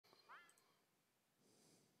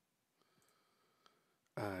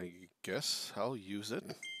I guess I'll use it.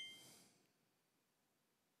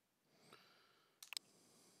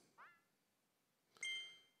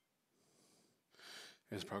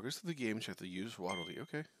 As progress of the game, you have to use Waddle Dee.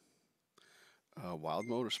 Okay. Wild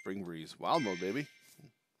mode or spring breeze? Wild mode, baby.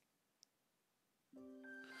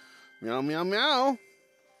 Meow, meow, meow.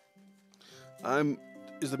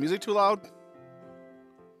 Is the music too loud?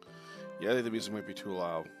 Yeah, I think the music might be too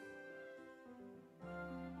loud.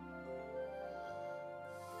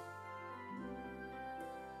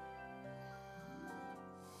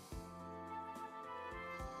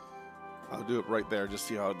 I'll do it right there, just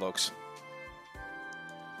see how it looks.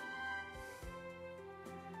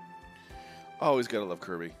 Always gotta love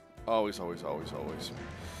Kirby. Always, always, always, always.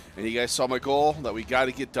 And you guys saw my goal that we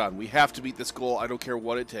gotta get done. We have to beat this goal. I don't care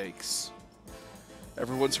what it takes.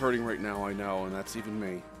 Everyone's hurting right now, I know, and that's even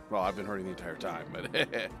me. Well, I've been hurting the entire time, but...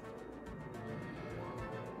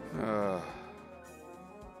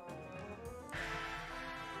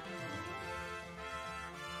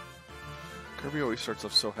 Kirby always starts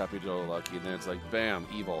off so happy-go-lucky, and then it's like, bam,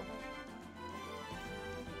 evil.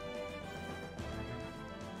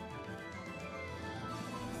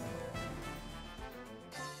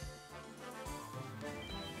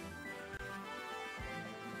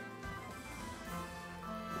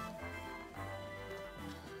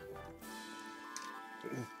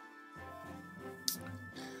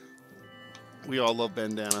 We all love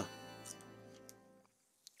Bandana.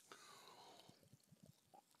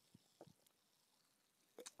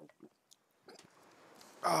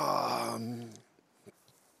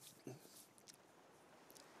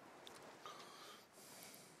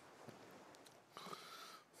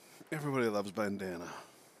 Everybody loves Bandana.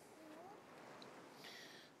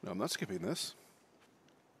 No, I'm not skipping this.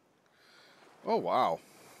 Oh, wow.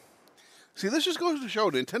 See, this just goes to show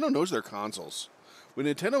Nintendo knows their consoles. When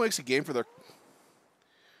Nintendo makes a game for their...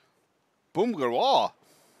 Boom, gawa!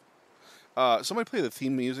 Somebody play the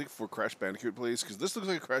theme music for Crash Bandicoot, please, because this looks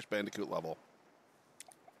like a Crash Bandicoot level.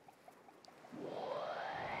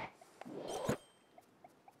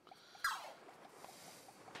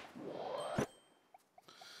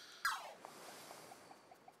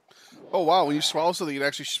 Oh wow! When you swallow something, it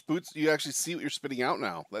actually spoots. You actually see what you're spitting out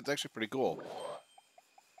now. That's actually pretty cool.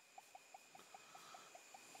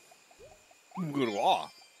 Good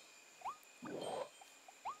law.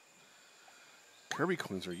 Kirby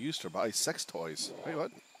coins are used to buy sex toys. Wait,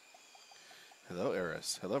 what? Hello,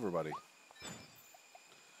 Eris. Hello, everybody.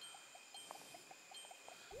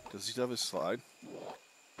 Does he still have his slide?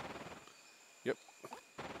 Yep.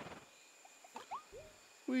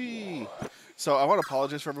 Whee! So I want to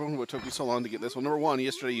apologize for everyone who took me so long to get this one. Number one,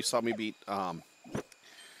 yesterday you saw me beat,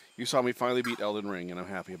 you saw me finally beat Elden Ring, and I'm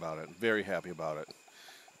happy about it. Very happy about it.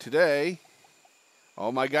 Today,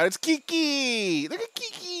 oh my God, it's Kiki! Look at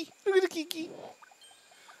Kiki! Look at the Kiki!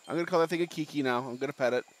 I'm gonna call that thing a Kiki now. I'm gonna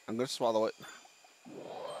pet it. I'm gonna swallow it.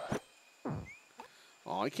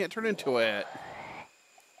 Oh, I can't turn into it.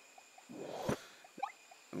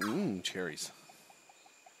 Mmm, cherries.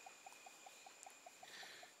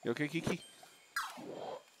 You okay, Kiki?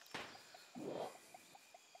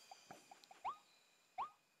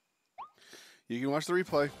 You can watch the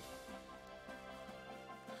replay.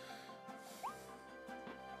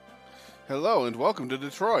 Hello and welcome to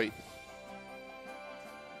Detroit.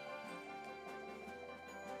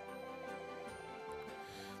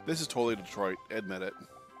 This is totally Detroit, admit it.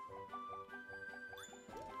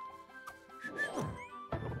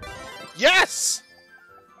 Yes!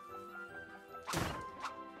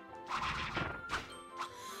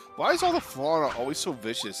 Why is all the fauna always so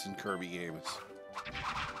vicious in Kirby games?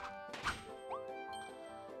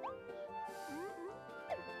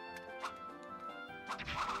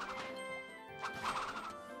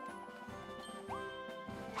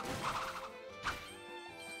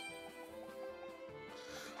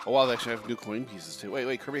 Oh wow, they actually have new coin pieces too.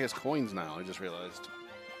 Wait, Kirby has coins now, I just realized.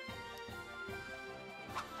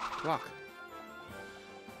 Clock.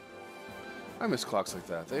 I miss clocks like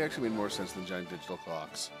that. They actually made more sense than giant digital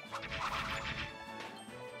clocks.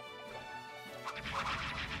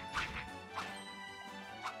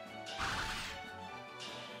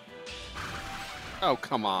 Oh,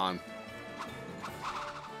 come on.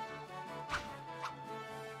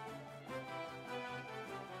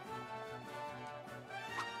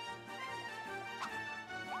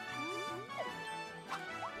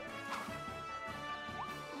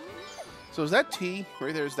 So is that tea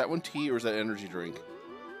right there? Is that one tea or is that energy drink?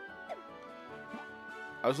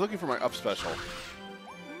 I was looking for my up special.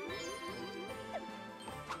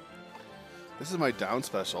 This is my down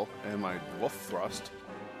special and my wolf thrust.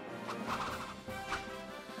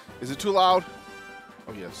 Is it too loud?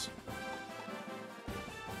 Oh, yes.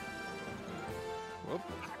 Whoop.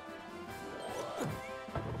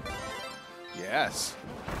 Yes.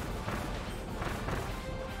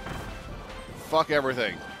 Fuck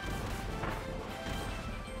everything.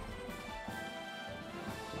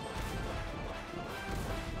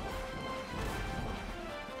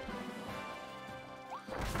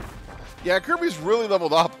 Yeah, Kirby's really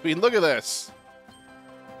leveled up. I mean, look at this.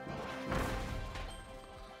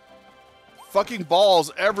 Fucking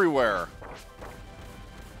balls everywhere.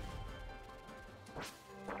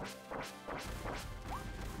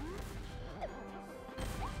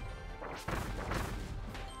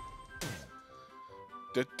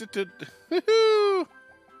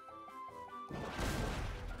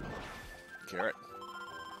 Carrot.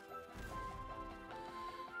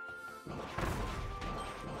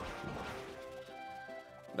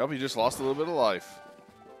 Nope, he just lost a little bit of life.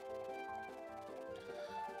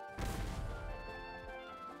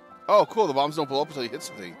 Oh, cool. The bombs don't blow up until you hit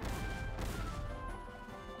something.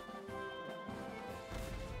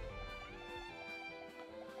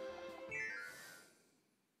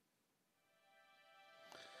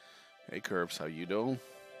 Hey, Curbs, how you doing?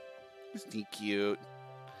 Isn't he cute?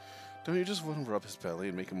 Don't you just want to rub his belly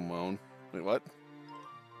and make him moan? Wait, what?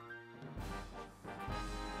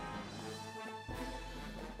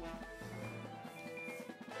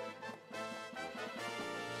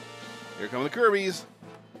 Here come the Kirbys.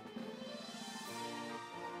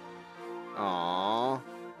 Aww.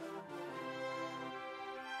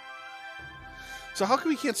 So how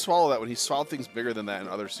come he can't swallow that when he swallowed things bigger than that in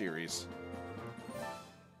other series?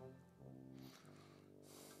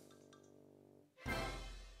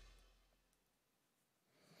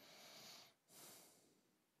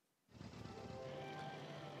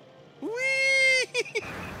 Whee!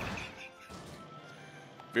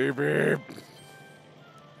 Beep, beep.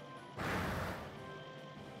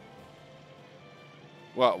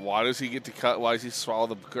 What? Why does he get to cut? Why does he swallow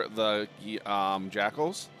the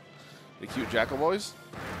jackals? The cute jackal boys?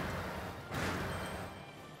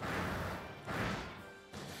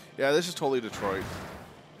 Yeah, this is totally Detroit.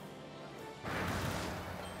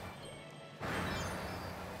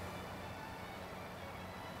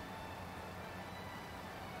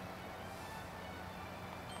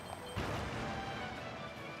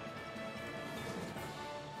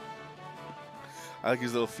 I like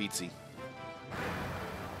his little feetsy.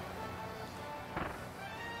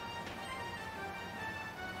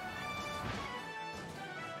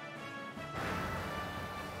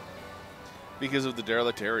 Because of the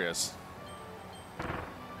Derelictarius.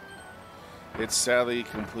 It's sadly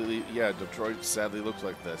completely... Yeah, Detroit sadly looks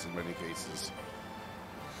like this in many cases.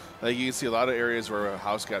 Like, you can see a lot of areas where a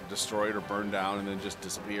house got destroyed or burned down and then just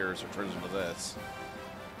disappears or turns into this.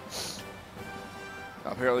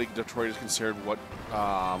 Apparently, Detroit is considered what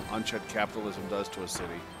unchecked capitalism does to a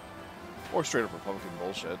city. Or straight up Republican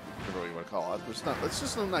bullshit, whatever you want to call it. But it's not, let's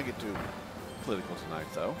just not get too political tonight,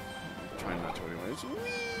 though. I'm trying not to anyways.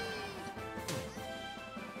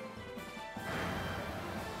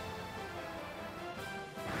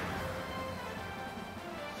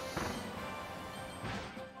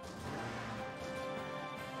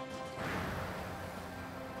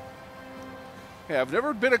 Hey, I've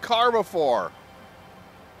never been a car before.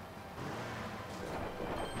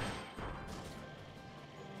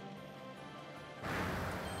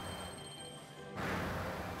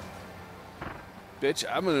 Bitch,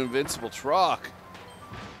 I'm an invincible truck.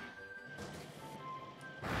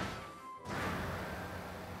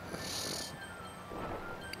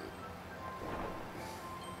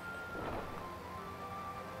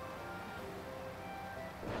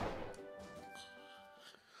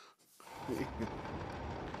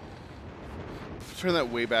 Turn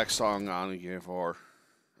that way back song on again for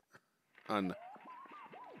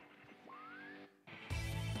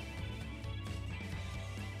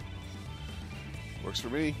works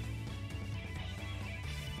for me.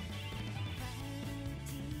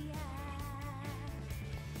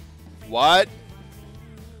 What?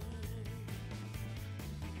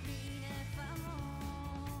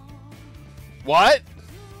 What?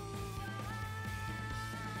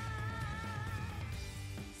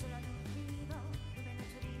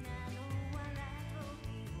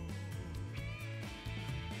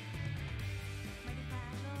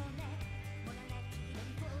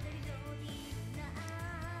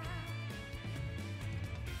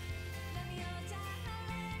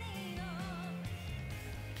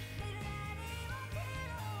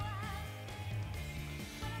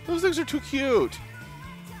 Those things are too cute.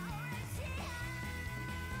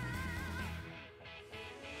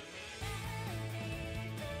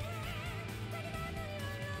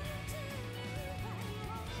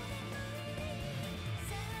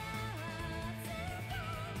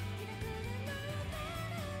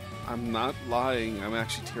 I'm not lying. I'm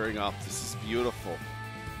actually tearing up. This is beautiful.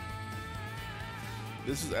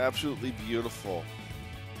 This is absolutely beautiful.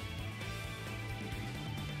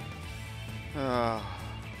 God,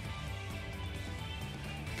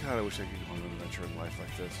 I wish I could go on an adventure in life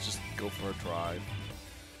like this. Just go for a drive.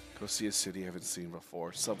 Go see a city I haven't seen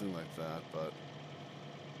before. Something like that, but...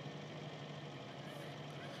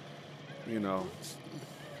 You know...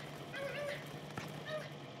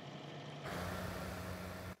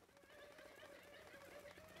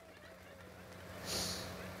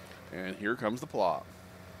 And here comes the plot.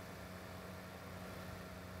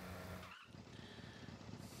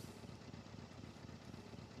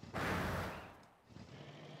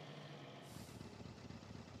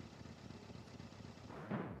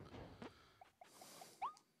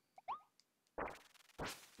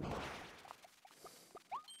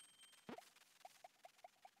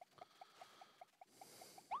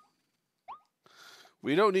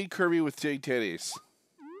 We don't need Kirby with big titties.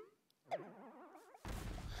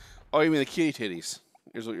 Oh, you mean the kitty titties.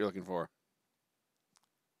 Here's what you're looking for.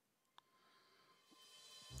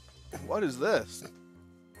 What is this?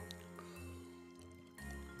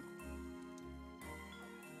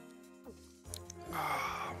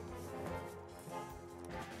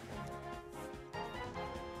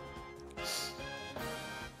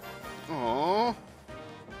 Aww.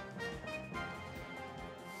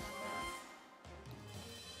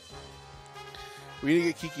 We need to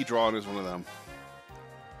get Kiki drawn as one of them.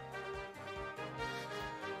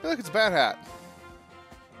 Hey, look, it's a Bat Hat.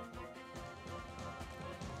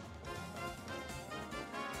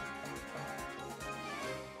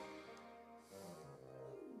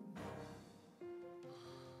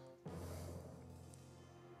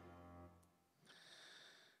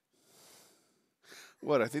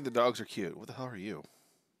 What? I think the dogs are cute. What the hell are you?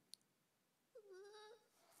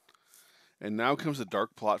 And now comes the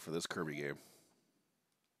dark plot for this Kirby game.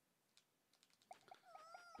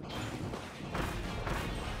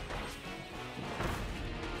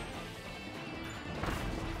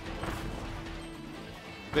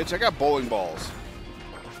 Bitch, I got bowling balls.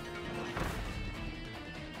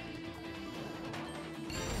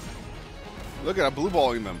 Look at I'm blue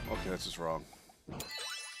balling them. Okay, that's just wrong.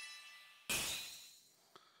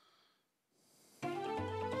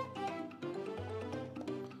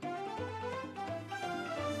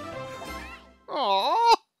 Aww.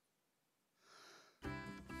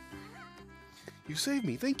 You saved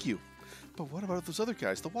me, thank you. But what about those other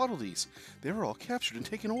guys, the Waddle Dees? They were all captured and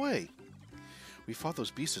taken away. We fought those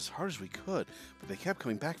beasts as hard as we could, but they kept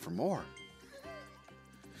coming back for more.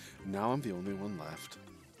 Now I'm the only one left.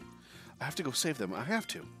 I have to go save them. I have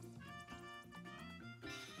to.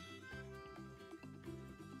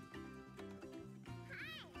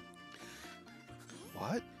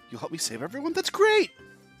 What? You'll help me save everyone? That's great!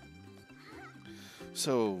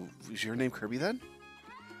 So, is your name Kirby then?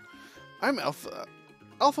 I'm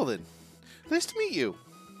Alphalin. Nice to meet you.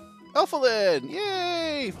 Alphalin!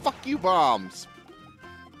 Yay! Fuck you, bombs!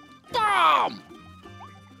 Bomb!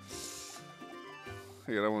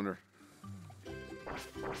 Yeah, I wonder.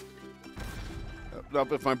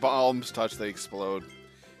 Nope, if my bombs touch, they explode.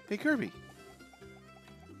 Hey, Kirby.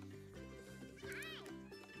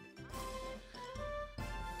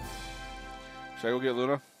 Should I go get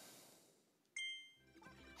Luna?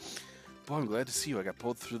 Boy, I'm glad to see you. I got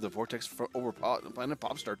pulled through the vortex over Planet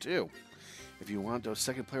Popstar, too. If you want a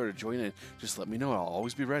second player to join in, just let me know. I'll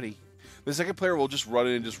always be ready. The second player will just run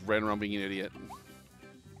in and just run around being an idiot.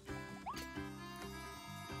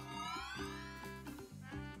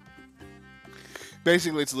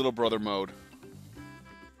 Basically, it's little brother mode.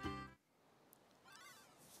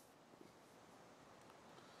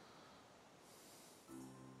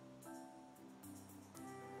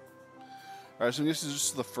 Alright, so this is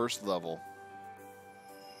just the first level.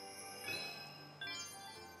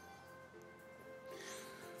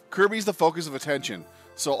 Kirby's the focus of attention,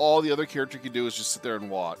 so all the other character can do is just sit there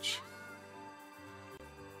and watch.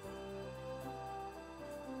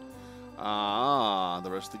 Ah,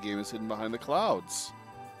 the rest of the game is hidden behind the clouds.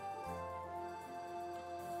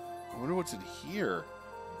 I wonder what's in here.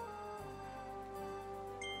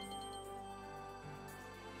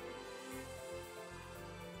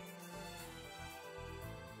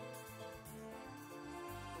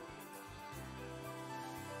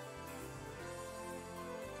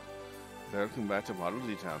 Welcome back to Waddle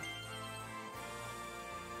Dee Town.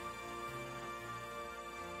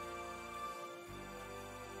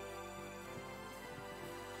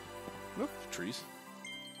 Nope, trees.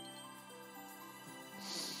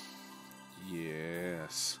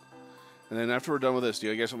 Yes. And then after we're done with this, do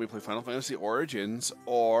you guys want me to play Final Fantasy Origins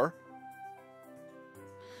or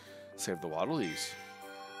Save the Waddleys.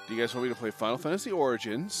 Do you guys want me to play Final Fantasy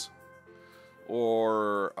Origins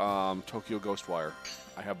or Tokyo Ghostwire?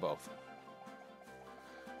 I have both.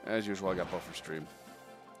 As usual, I got both for stream.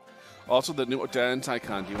 Also, the new dance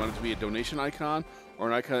icon. Do you want it to be a donation icon or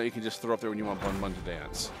an icon that you can just throw up there when you want Bun Bun to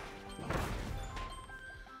dance?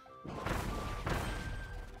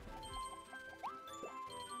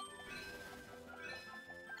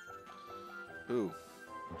 Ooh.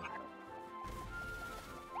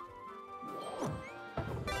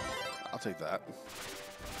 I'll take that.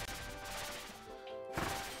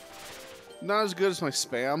 Not as good as my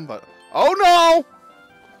spam, but... Oh, no!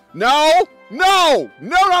 No! No!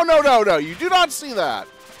 No, no, no, no, no! You do not see that!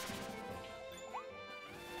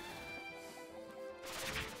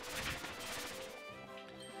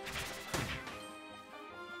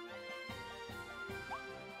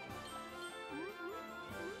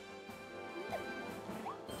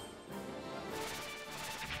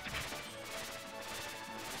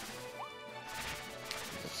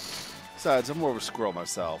 Besides, I'm more of a squirrel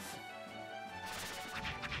myself.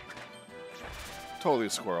 Totally a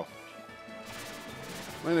squirrel.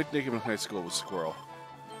 My nickname in high school was Squirrel.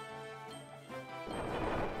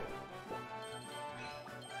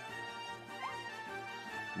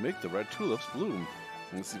 Make the red tulips bloom.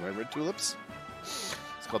 You see my red tulips?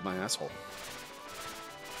 It's called my asshole.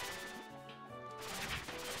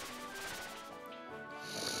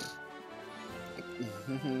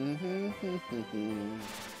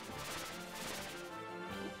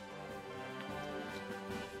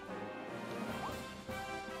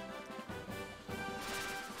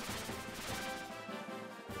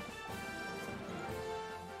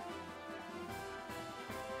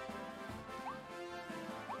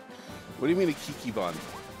 What do you mean a Kiki bun?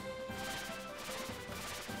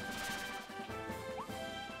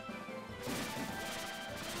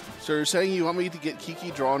 So you're saying you want me to get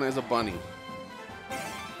Kiki drawn as a bunny?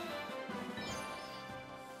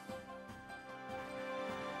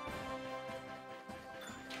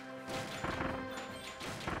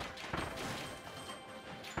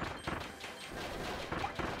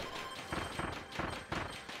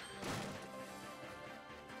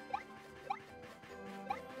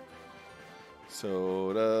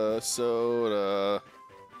 Soda, soda.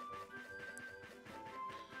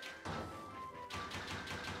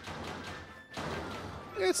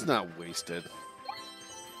 It's not wasted.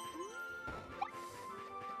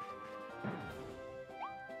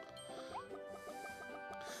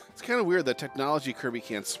 It's kind of weird that technology Kirby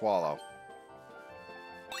can't swallow.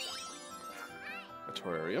 A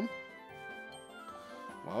terrarium?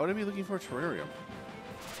 Why would I be looking for a terrarium?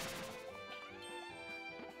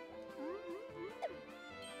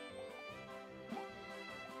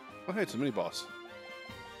 Oh, hey, it's a mini boss.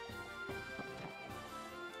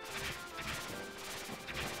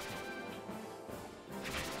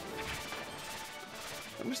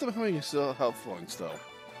 I'm just not having still health points, though.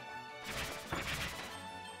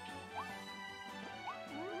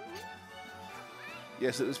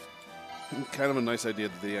 Yes, it was kind of a nice idea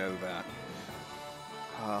that they added that.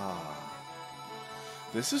 Ah.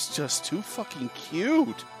 This is just too fucking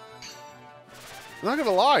cute. I'm not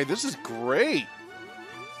gonna lie, this is great.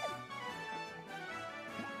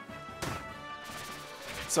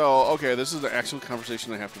 So, okay, this is an actual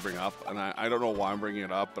conversation I have to bring up, and I don't know why I'm bringing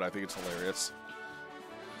it up, but I think it's hilarious.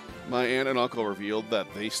 My aunt and uncle revealed that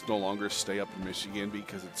they no longer stay up in Michigan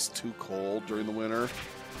because it's too cold during the winter.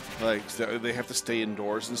 Like, they have to stay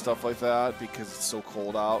indoors and stuff like that because it's so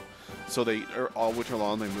cold out. So they, all winter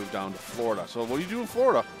long, they move down to Florida. So what do you do in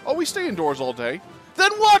Florida? Oh, we stay indoors all day.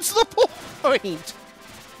 Then what's the point?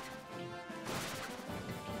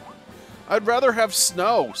 I'd rather have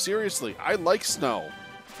snow. Seriously, I like snow.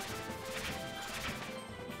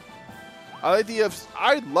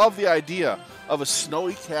 I love the idea of a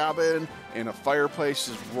snowy cabin and a fireplace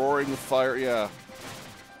just roaring with fire. Yeah.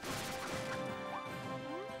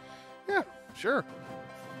 Yeah, sure.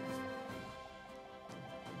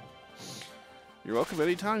 You're welcome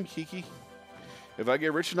anytime, Kiki. If I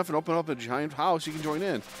get rich enough and open up a giant house, you can join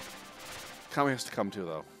in. Kami has to come too,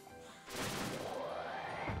 though.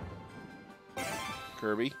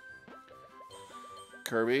 Kirby.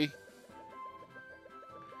 Kirby.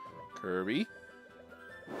 Kirby.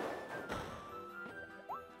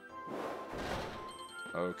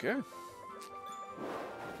 Okay.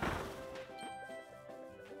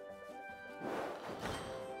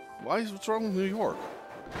 What's wrong with New York?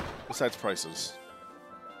 Besides prices.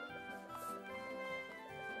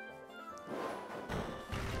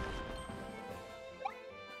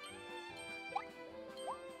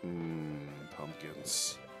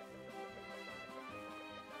 Pumpkins.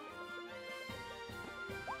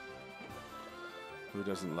 Who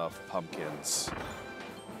doesn't love pumpkins?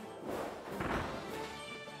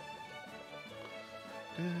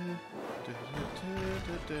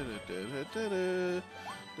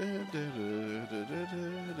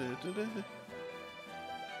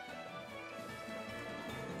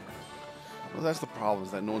 Well, that's the problem,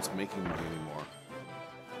 is that no one's making money anymore.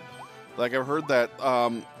 Like, I've heard that,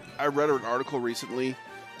 I read an article recently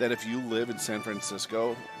that if you live in San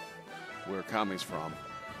Francisco, where Kami's from,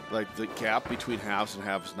 like, the gap between haves and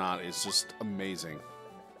haves not is just amazing.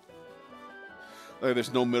 Like,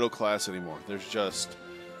 there's no middle class anymore. There's just,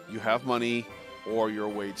 you have money or you're a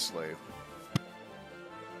wage slave.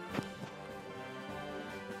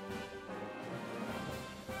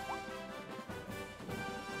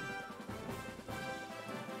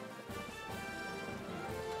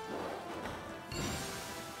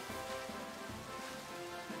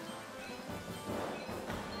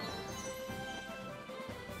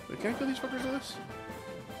 Can I kill these fuckers with this?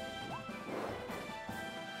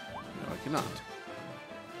 No, I cannot.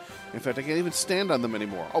 In fact, I can't even stand on them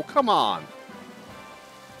anymore. Oh, come on!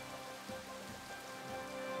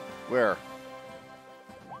 Where?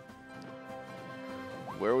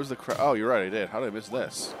 Where was the crowd? Oh, you're right, I did. How did I miss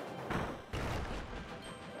this?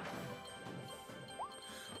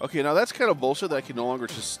 Okay, now that's kind of bullshit that I can no longer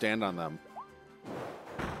just stand on them.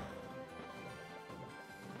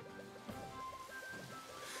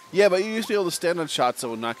 Yeah, but you used to be able to stand on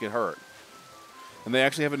Shatso and not get hurt. And they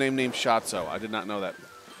actually have a name named Shatso. I did not know that.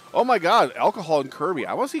 Oh my god, alcohol and Kirby.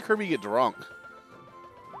 I want to see Kirby get drunk.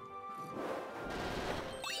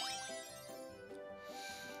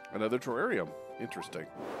 Another terrarium. Interesting.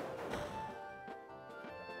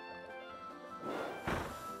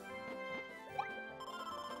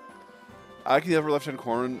 I can have a left-hand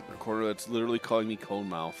corner that's literally calling me Cone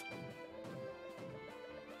Mouth.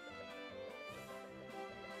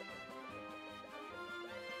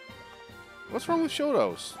 What's wrong with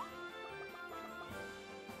Shotos?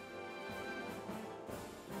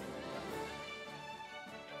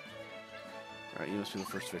 Alright, you must be the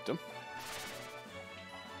first victim.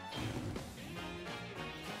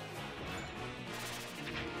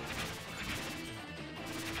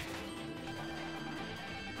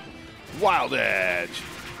 Wild Edge!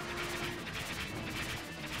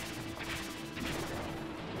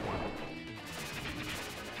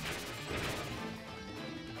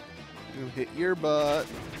 Hit your butt.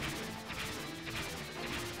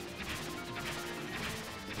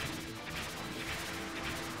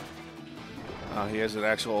 He has an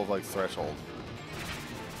actual, like, threshold.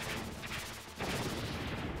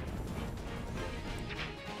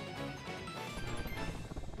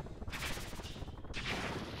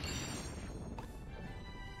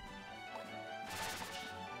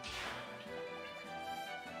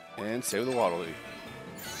 And save the Waddle Dee.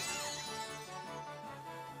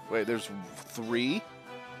 Wait, there's 3?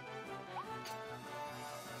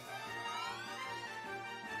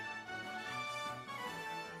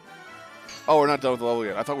 Oh, we're not done with the level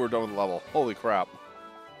yet. I thought we were done with the level. Holy crap.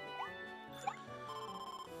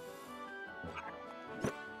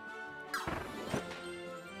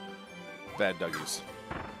 Bad Dougies.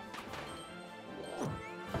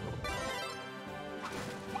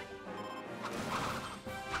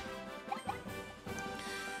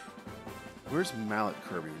 Where's Mallet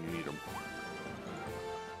Kirby when you need him?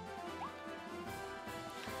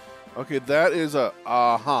 Okay, that is a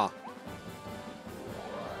uh-huh.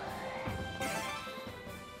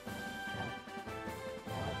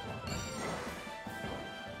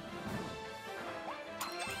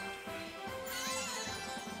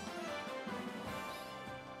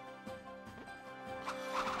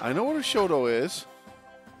 I know what a Shoto is.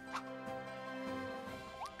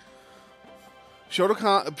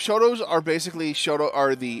 Shotos are basically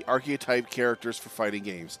the archetype characters for fighting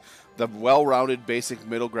games. The well-rounded, basic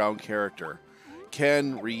middle ground character.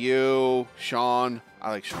 Ken, Ryu, Sean. I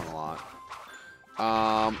like Sean a lot.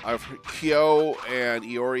 I've Kyo and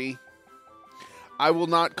Iori. I will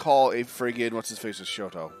not call a friggin' what's his face a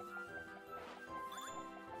Shoto.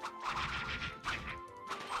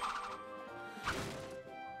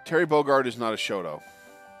 Terry Bogard is not a Shoto.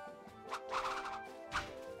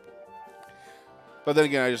 But then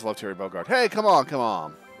again, I just love Terry Bogard. Hey, come on, come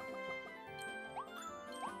on.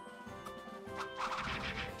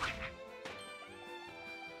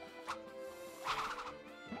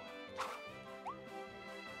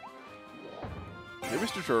 Hey,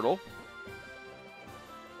 Mr. Turtle.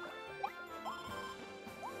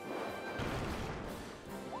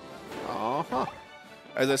 Uh-huh.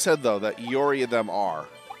 As I said, though, that Iori and them are.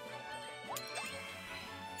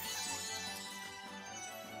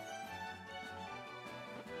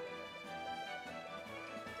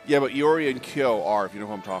 Yeah, but Yori and Kyo are, if you know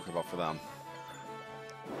who I'm talking about for them.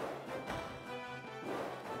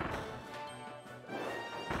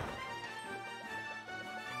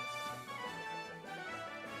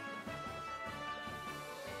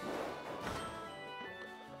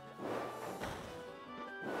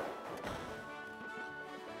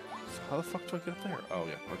 So how the fuck do I get up there? Oh,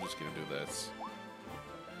 yeah, we're just going to do this.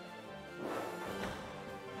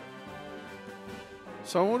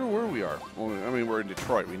 So I wonder where we are. Well, I mean, we're in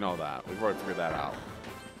Detroit. We know that. We've already figured that out.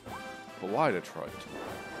 But why Detroit?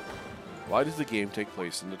 Why does the game take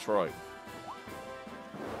place in Detroit?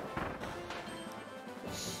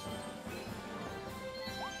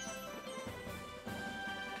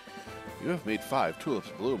 You have made 5 tulips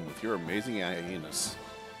bloom with your amazing hyenas.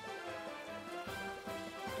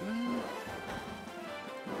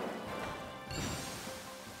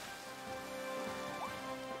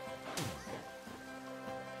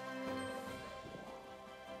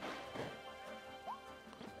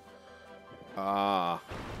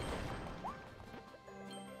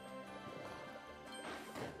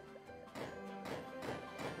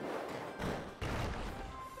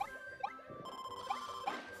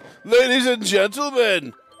 Ladies and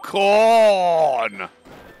gentlemen, corn!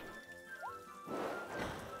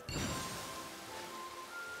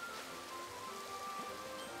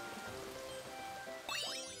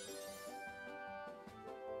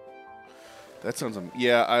 That sounds,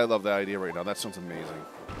 yeah, I love that idea right now. That sounds amazing.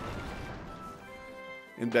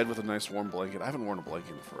 In bed with a nice warm blanket. I haven't worn a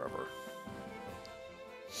blanket in forever.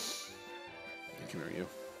 Come here, you.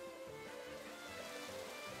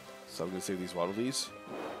 So I'm going to save these Waddle Dees.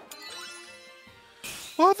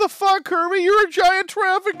 What the fuck, Kirby? You're a giant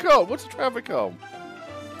traffic cone. What's a traffic cone?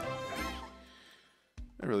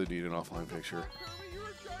 I really need an offline picture.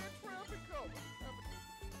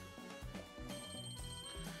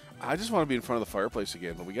 I just want to be in front of the fireplace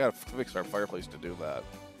again, but we got to fix our fireplace to do that.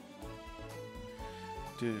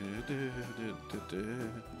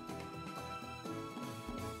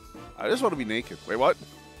 I just want to be naked. Wait, what?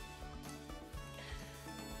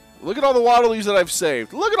 Look at all the Waddle Dees that I've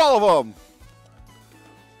saved. Look at all of them.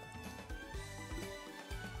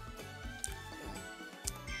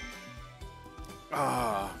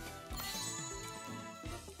 Ah.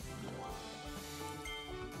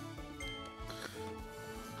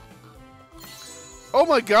 Oh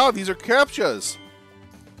my god, these are CAPTCHAs.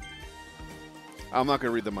 I'm not going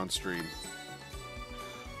to read them on stream.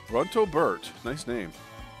 Runto Burt. Nice name.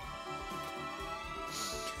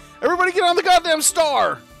 Everybody get on the goddamn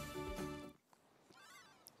star!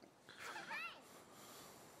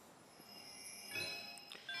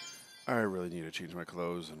 I really need to change my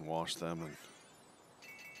clothes and wash them. And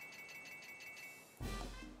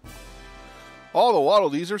all the Waddle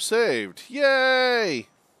Dees are saved. Yay!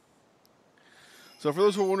 So for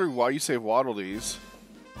those who are wondering why you save Waddle Dees,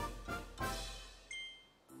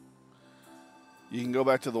 you can go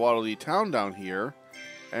back to the Waddle Dee town down here,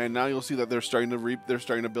 and now you'll see that they're starting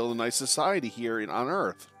to build a nice society here on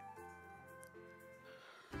Earth.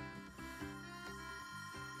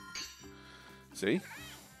 See?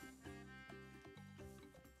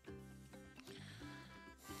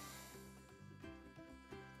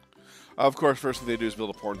 Of course, first thing they do is build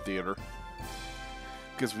a porn theater.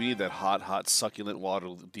 Because we need that hot, hot, succulent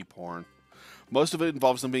Waddle Dee porn. Most of it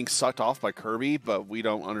involves them being sucked off by Kirby, but we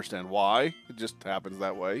don't understand why. It just happens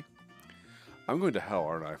that way. I'm going to hell,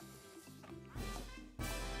 aren't I?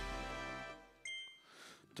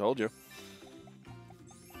 Told you.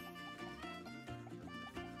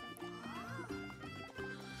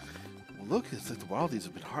 Look, it's like the Waddle Dees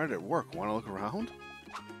have been hard at work. Want to look around?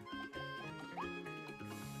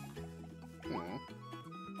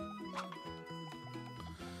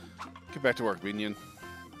 Get back to work, minion.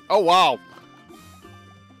 Oh, wow!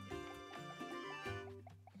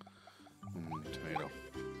 Tomato.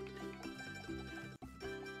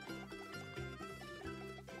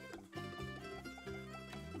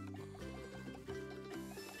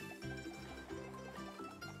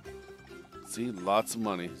 See, lots of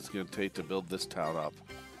money it's going to take to build this town up.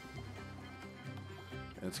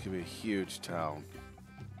 And it's going to be a huge town.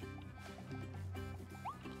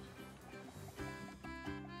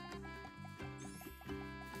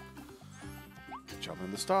 Jump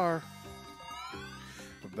in the star.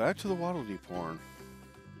 But back to the Waddle Dee porn.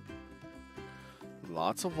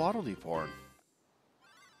 Lots of Waddle Dee porn.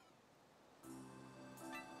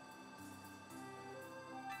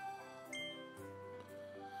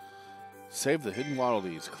 Save the hidden Waddle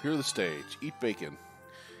Dees. Clear the stage. Eat bacon.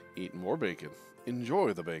 Eat more bacon.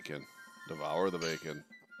 Enjoy the bacon. Devour the bacon.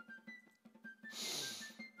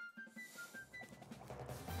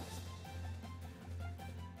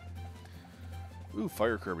 Ooh,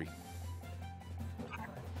 Fire Kirby.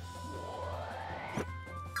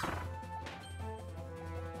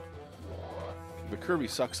 The Kirby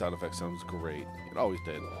suck sound effect sounds great. It always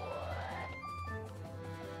did.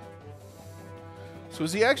 So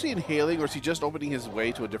is he actually inhaling, or is he just opening his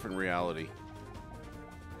way to a different reality?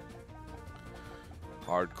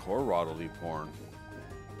 Hardcore Roddly porn.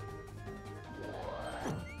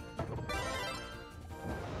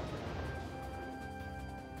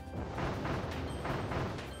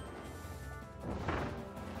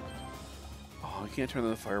 Oh, I can't turn on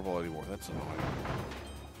the fireball anymore. That's annoying.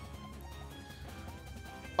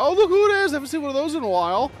 Oh, look who it is! I haven't seen one of those in a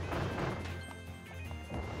while.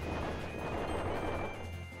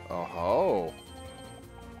 Oh-ho.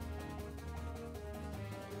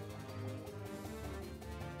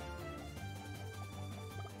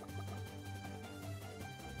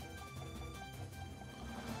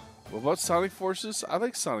 What about Sonic Forces? I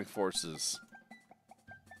like Sonic Forces.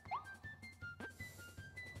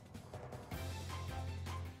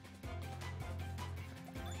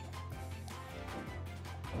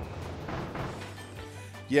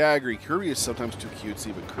 Yeah, I agree. Kirby is sometimes too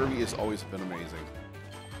cutesy, but Kirby has always been amazing.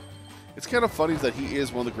 It's kind of funny that he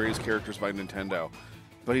is one of the greatest characters by Nintendo,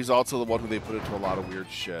 but he's also the one who they put into a lot of weird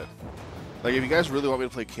shit. Like, if you guys really want me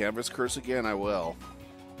to play Canvas Curse again, I will.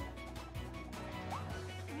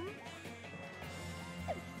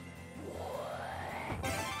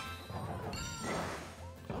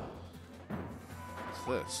 What's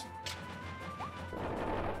this?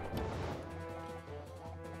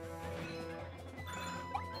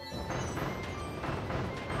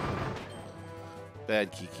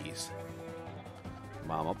 Bad Kikis.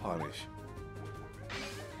 Mama punish.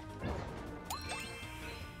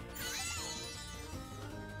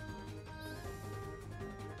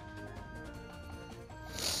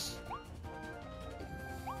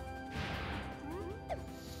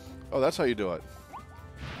 Oh, that's how you do it.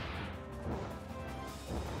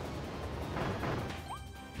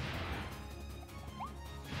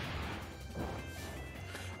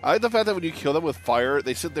 I like the fact that when you kill them with fire,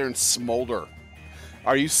 they sit there and smolder.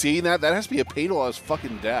 Are you seeing that? That has to be a painful as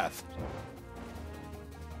fucking death.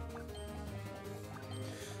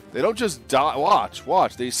 They don't just die. Watch,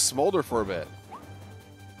 watch. They smolder for a bit.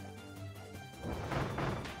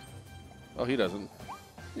 Oh, he doesn't.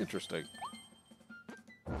 Interesting.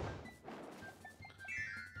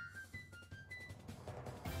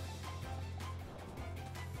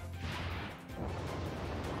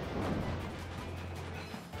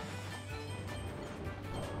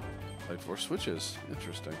 Like 4 switches.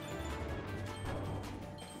 Interesting.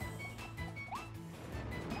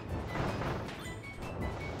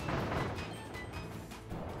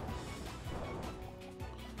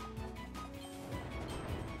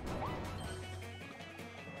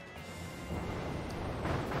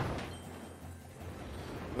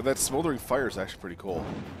 But that smoldering fire is actually pretty cool.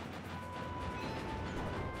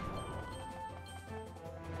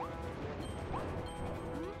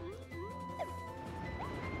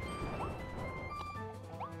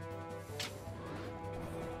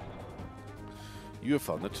 You have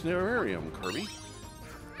found the terrarium, Kirby.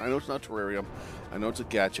 I know it's not terrarium. I know it's a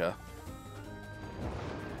gacha.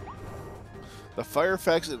 The fire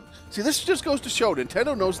effects... See, this just goes to show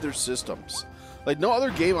Nintendo knows their systems. Like, no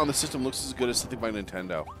other game on the system looks as good as something by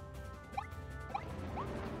Nintendo.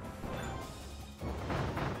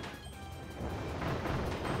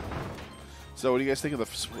 So, what do you guys think of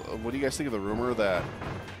the rumor that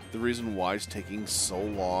the reason why it's taking so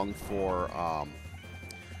long for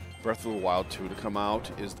Breath of the Wild 2 to come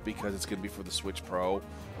out is because it's going to be for the Switch Pro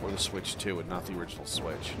or the Switch 2 and not the original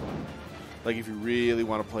Switch. Like, if you really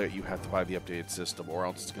want to play it, you have to buy the updated system, or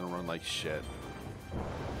else it's going to run like shit.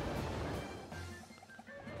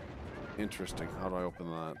 Interesting. How do I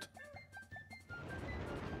open that?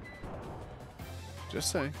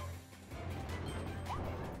 Just saying.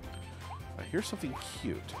 I hear something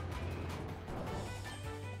cute.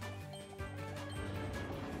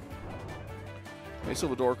 Hey,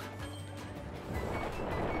 Silver Dork.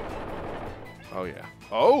 Oh, yeah.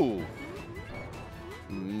 Oh!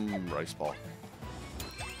 Rice ball.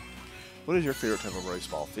 What is your favorite type of rice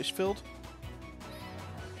ball? Fish-filled?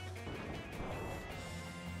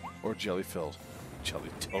 Or jelly-filled? Jelly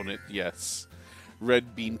donut, yes.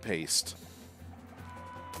 Red bean paste.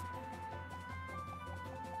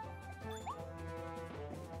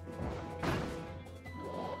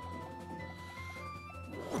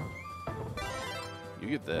 You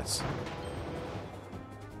get this.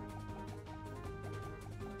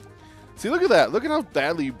 See, look at that. Look at how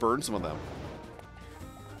badly you burned some of them.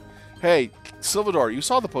 Hey, Silvador, you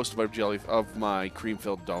saw the post of my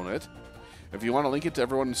cream-filled donut. If you want to link it to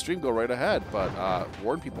everyone in the stream, go right ahead. But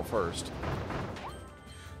warn people first.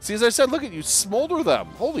 See, as I said, look at you smolder them.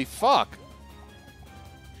 Holy fuck.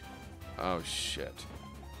 Oh, shit.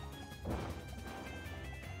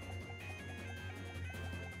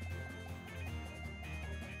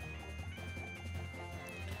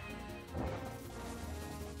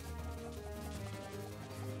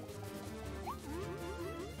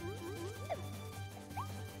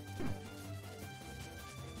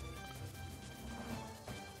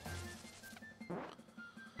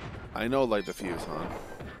 I know, light the fuse, huh?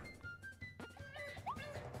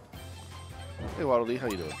 Hey, Waddle Dee, how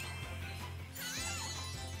you doing?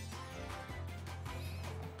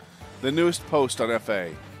 The newest post on FA.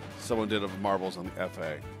 Someone did of marbles on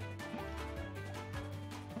FA.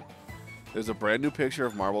 There's a brand new picture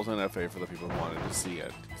of marbles on FA for the people who wanted to see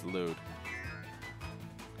it. It's lewd.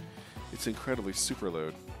 It's incredibly super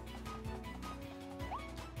lewd.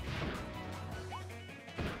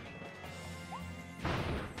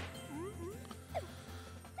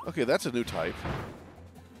 Okay, that's a new type.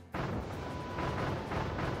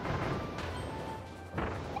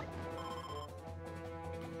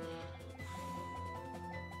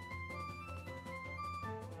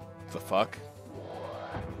 The fuck?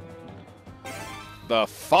 The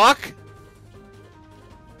fuck?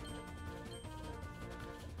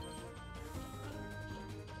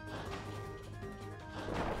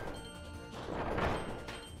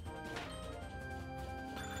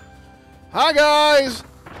 Hi, guys!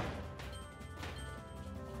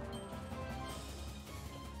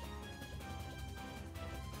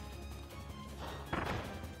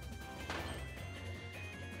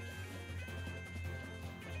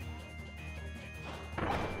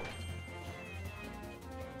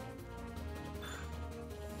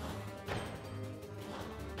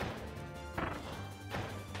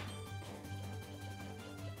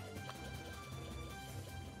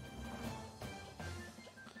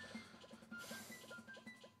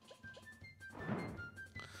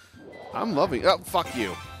 I'm loving. Oh, fuck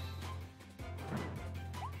you.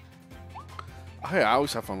 Hey, I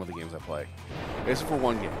always have fun with the games I play. Except for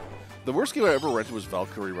one game. The worst game I ever rented was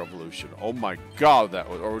Valkyrie Revolution. Oh my god, that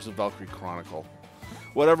was, or was it Valkyrie Chronicle?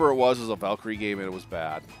 Whatever it was a Valkyrie game, and it was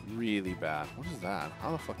bad. Really bad. What is that?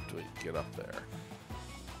 How the fuck do we get up there?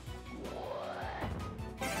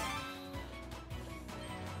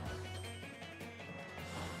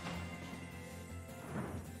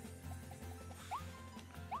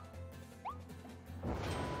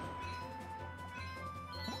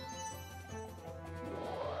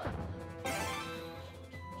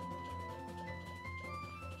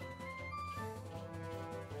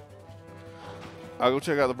 I'll go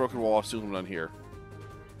check out the broken wall as soon as I'm done here.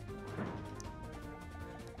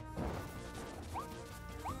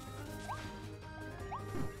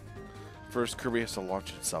 First, Kirby has to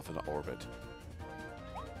launch itself into orbit.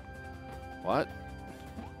 What?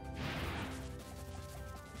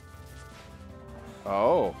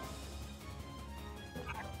 Oh.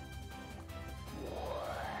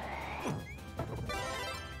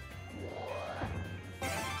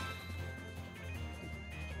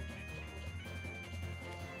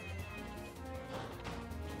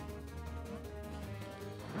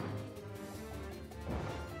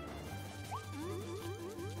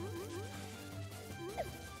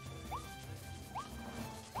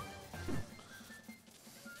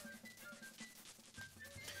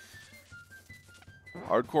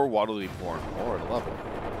 Hardcore Waddle Dee porn. Oh, I love it.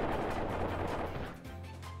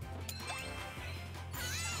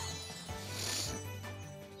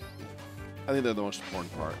 I think they're the most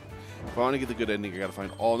important part. If I want to get the good ending, I gotta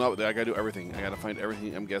find all. No, I gotta do everything. I gotta find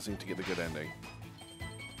everything, I'm guessing, to get the good ending.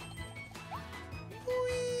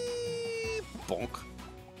 Whee! Bonk.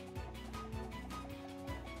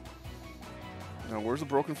 Now, where's the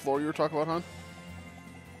broken floor you were talking about, hon?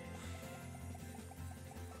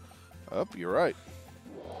 Up, you're right.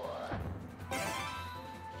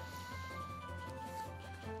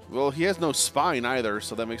 Well, he has no spine either,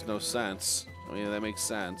 so that makes no sense. I mean, that makes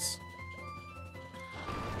sense.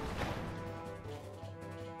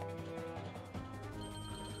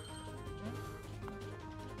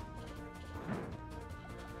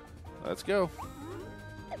 Let's go.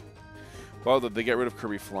 Well, did they get rid of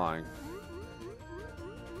Kirby flying?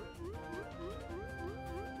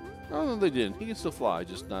 Oh, no, they didn't. He can still fly,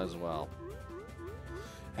 just not as well.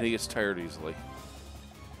 And he gets tired easily.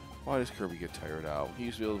 Why does Kirby get tired out? He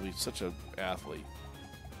used to be able to be such an athlete.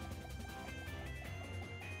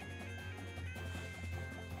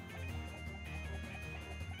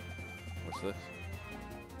 What's this?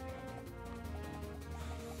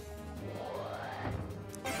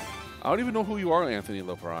 I don't even know who you are, Anthony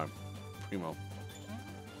Loprime. Primo.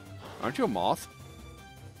 Aren't you a moth?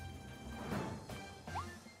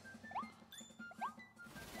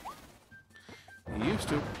 You used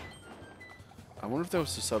to. I wonder if that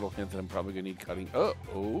was a subtle hint that I'm probably going to need cutting. Oh.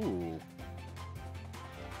 Oh.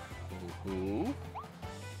 Ooh.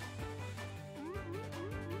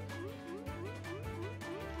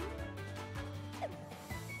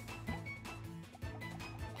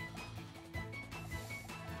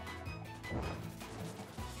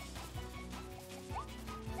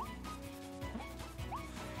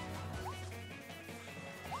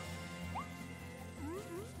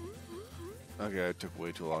 Okay, it took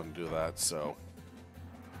way too long to do that, so...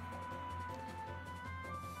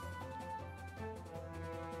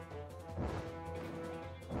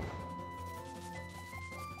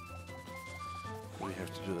 we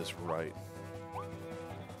have to do this right.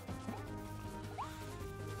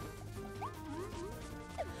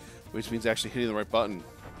 Which means actually hitting the right button.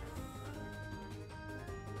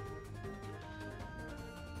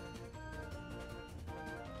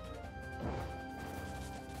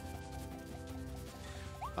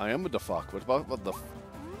 I am with the fuck. What about the...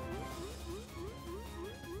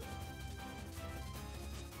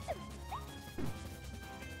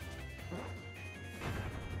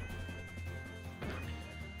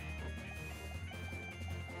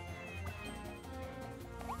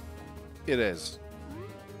 It is.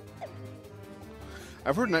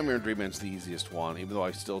 I've heard Nightmare and Dreamland's the easiest one, even though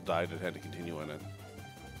I still died and had to continue in it.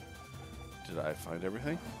 Did I find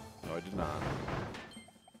everything? No, I did not.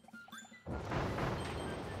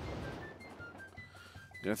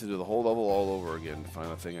 I'm gonna have to do the whole level all over again to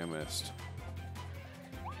find the thing I missed.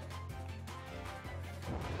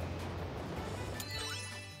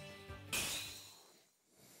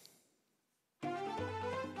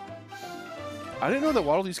 I didn't know that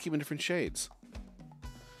Waddle Dees came in different shades.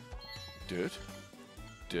 Dude.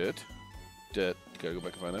 Gotta go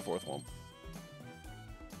back and find that fourth one.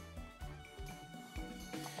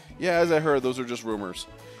 Yeah, as I heard, those are just rumors.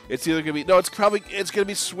 It's either gonna be... No, it's gonna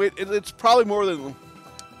be sweet. It's probably more than...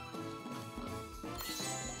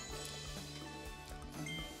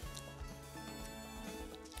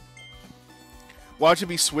 Watch it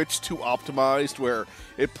be switched to optimized, where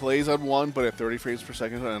it plays on one, but at 30 frames per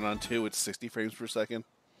second, and on two, it's 60 frames per second.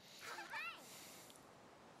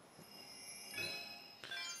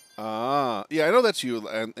 Yeah, I know that's you,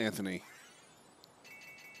 Anthony.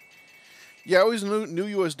 Yeah, I always knew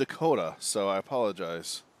you as Dakota, so I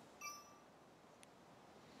apologize.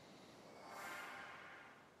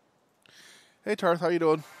 Hey, Tarth, how you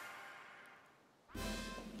doing?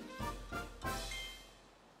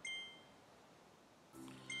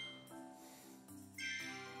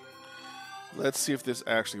 Let's see if this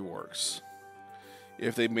actually works.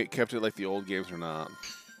 If they kept it like the old games or not.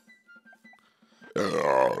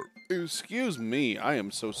 Excuse me, I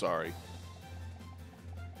am so sorry.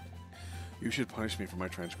 You should punish me for my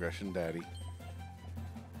transgression, Daddy.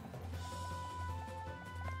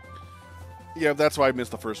 Yeah, that's why I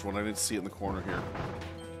missed the first one. I didn't see it in the corner here.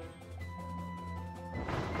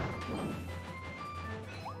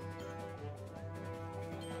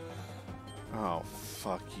 Oh,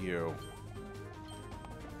 fuck you.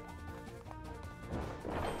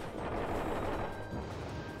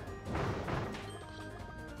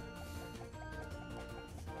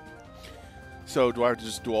 So, do I have to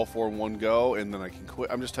just do all four in one go, and then I can quit?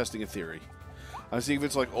 I'm just testing a theory. I'm seeing if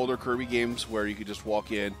it's like older Kirby games where you could just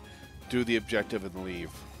walk in, do the objective, and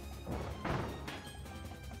leave.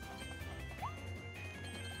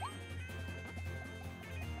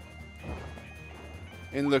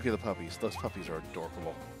 And look at the puppies. Those puppies are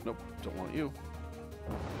adorable. Nope, don't want you.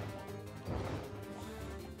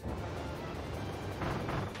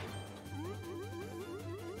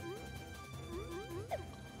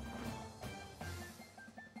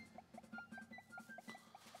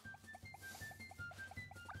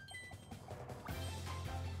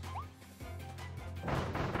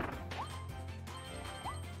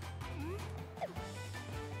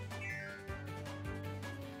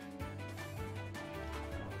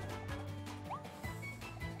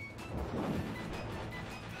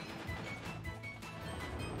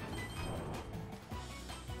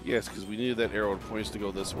 Yes, because we needed that arrow to point us to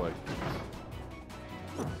go this way.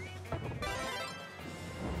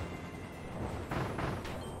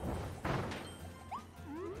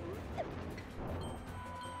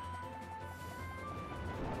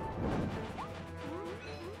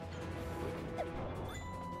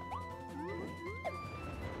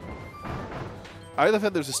 I love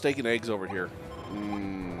that there's a steak and eggs over here.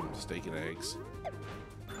 Steak and eggs.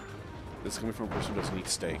 This is coming from a person who doesn't eat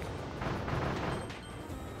steak.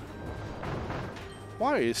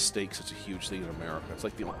 Why is steak such a huge thing in America?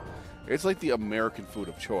 It's like the American food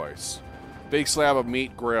of choice. Big slab of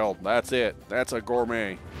meat grilled. That's it. That's a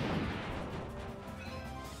gourmet.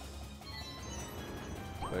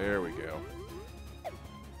 There we go.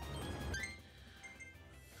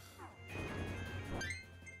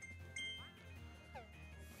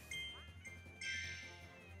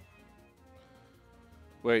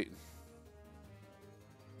 Wait.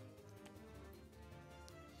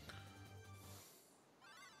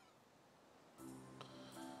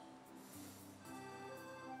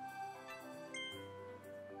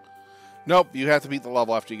 Nope, you have to beat the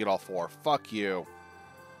level after you get all 4. Fuck you.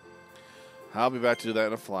 I'll be back to do that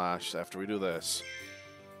in a flash after we do this.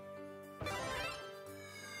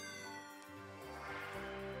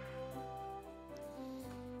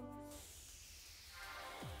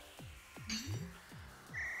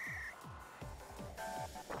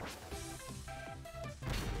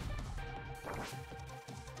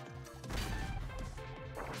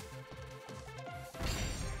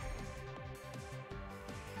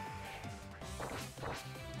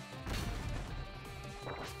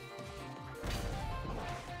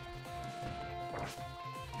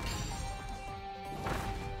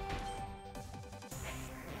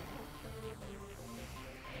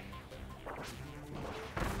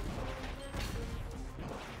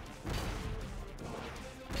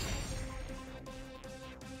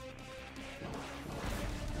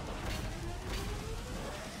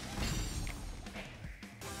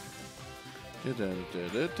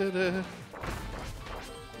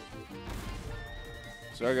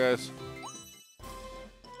 Sorry, guys.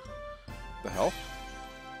 The hell?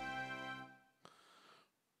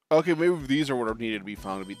 Okay, maybe these are what needed to be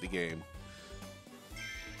found to beat the game.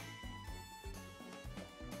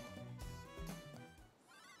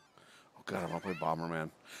 Oh god, I want to play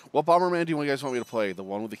Bomberman. What Bomberman do you guys want me to play? The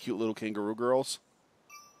one with the cute little kangaroo girls?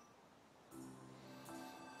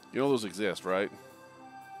 You know those exist, right?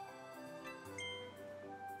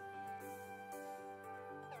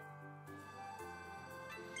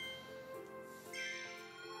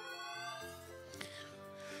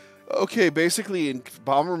 Okay, basically in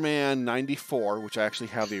Bomberman 94, which I actually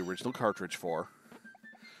have the original cartridge for,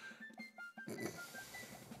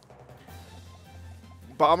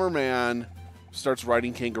 Bomberman starts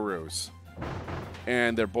riding kangaroos.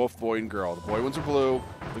 And they're both boy and girl. The boy ones are blue,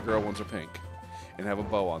 the girl ones are pink. And have a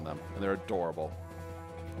bow on them. And they're adorable.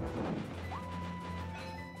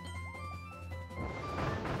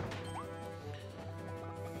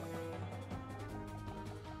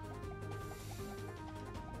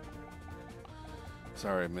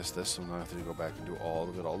 Sorry, I missed this, so I'm going to have to go back and do all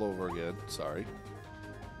of it all over again. Sorry.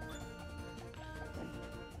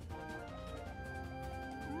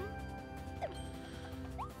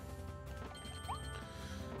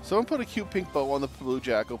 Someone put a cute pink bow on the blue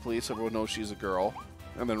jackal, please, so everyone knows she's a girl.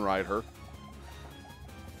 And then ride her.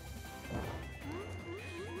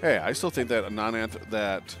 Hey, I still think that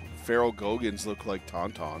that feral Gogans look like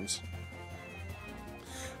Tauntauns.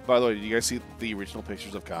 By the way, did you guys see the original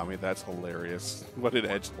pictures of Kami? That's hilarious. What an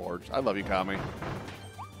edgelord. I love you, Kami.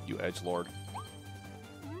 You edgelord.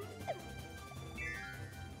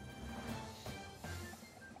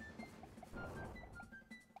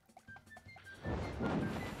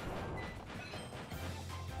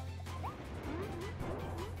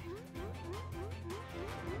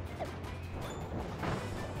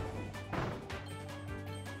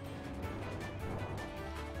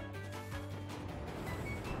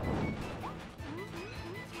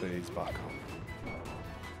 Please back up.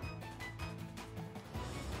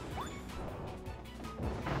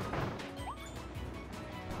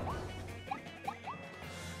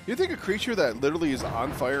 You think a creature that literally is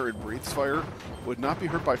on fire and breathes fire would not be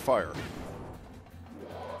hurt by fire?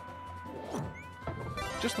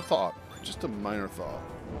 Just a thought. Just a minor thought.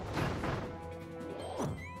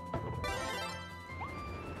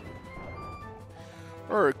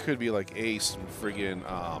 Or it could be like Ace and friggin'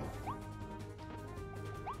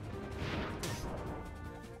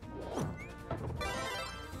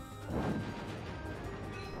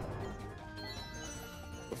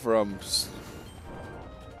 from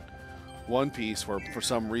One Piece, where for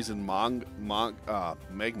some reason magma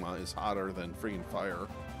is hotter than freaking fire.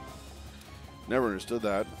 Never understood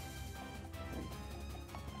that.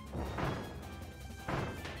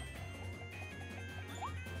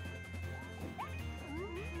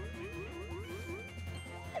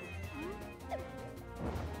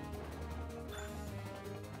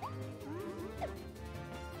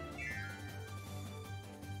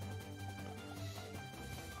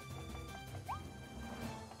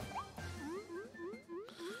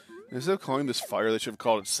 Instead of calling this fire, they should have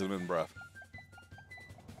called it cinnamon breath.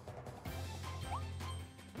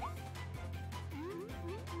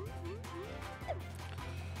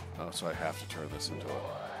 Oh, so I have to turn this into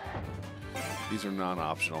it. These are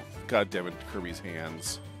non-optional. God damn it, Kirby's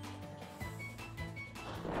hands.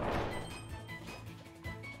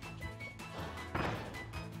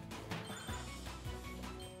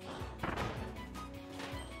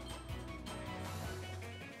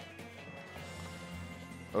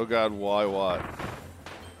 Oh God, why what?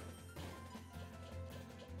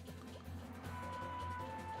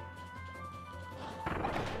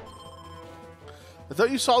 I thought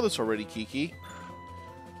you saw this already, Kiki.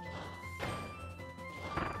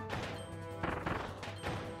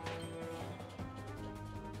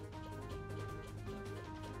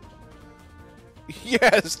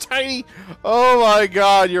 Yes, tiny. Oh my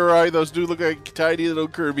God, you're right. Those do look like tiny little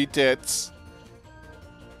Kirby tits.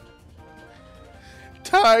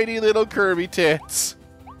 Tiny little Kirby tits.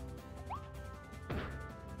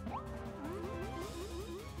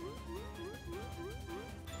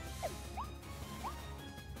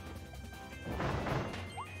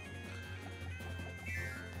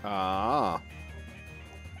 Ah.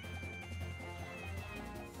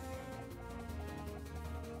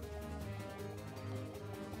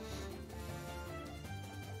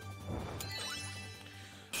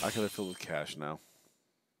 I could have filled with cash now.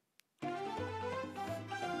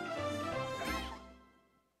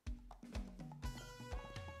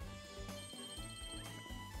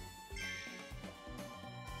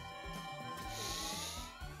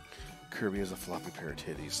 Kirby has a floppy pair of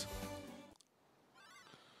titties.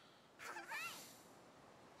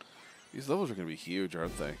 These levels are going to be huge,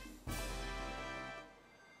 aren't they?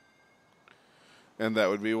 And that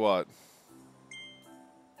would be what?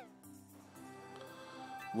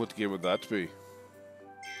 What game would that be?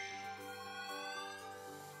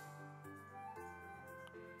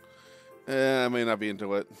 I may not be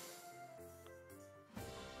into it.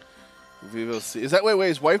 We will see. Is that wait?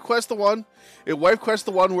 Is Wife Quest the one? Is Wife Quest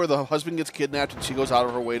the one where the husband gets kidnapped and she goes out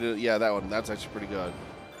of her way to? Yeah, that one. That's actually pretty good.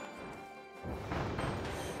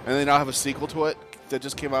 And they now have a sequel to it that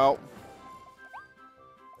just came out.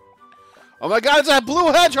 Oh my God! It's that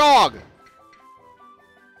blue hedgehog.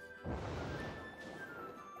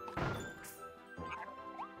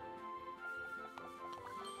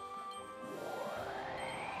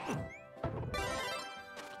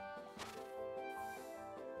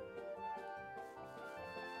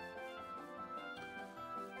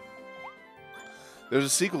 There's a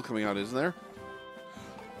sequel coming out, isn't there?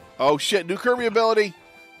 Oh shit, new Kirby ability!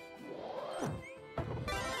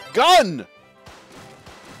 Gun!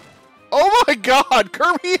 Oh my God,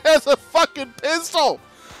 Kirby has a fucking pistol!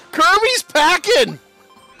 Kirby's packing!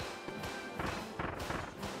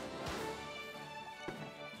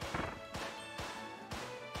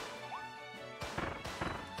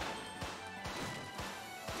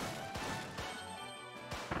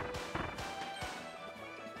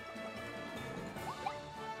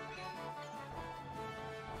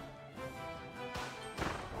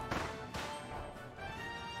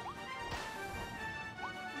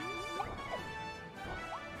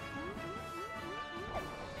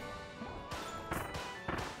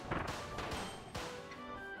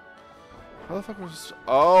 How the fuck was...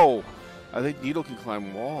 Oh! I think Needle can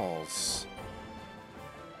climb walls.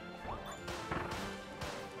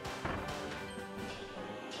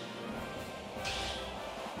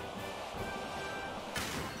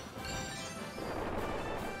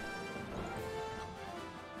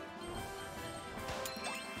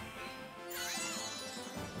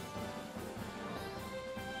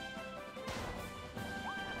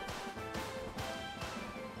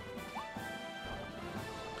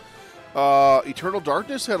 Eternal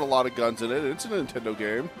Darkness had a lot of guns in it. It's a Nintendo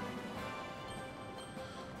game.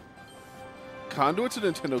 Conduit's a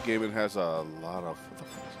Nintendo game and has a lot of... What the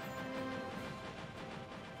fuck is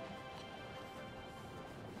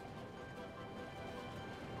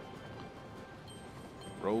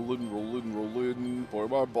it? Rollin', rollin', rollin', boy,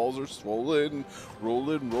 my balls are swollen.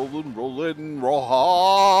 Rollin', rollin', rollin', roll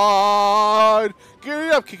hard. Get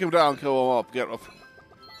it up, kick him down, kill him up, get up.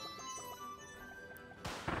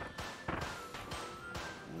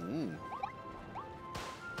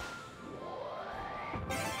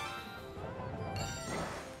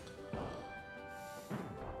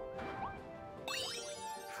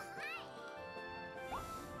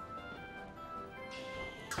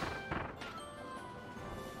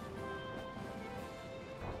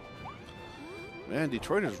 Man,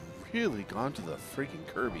 Detroit has really gone to the freaking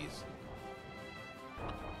Kirby's.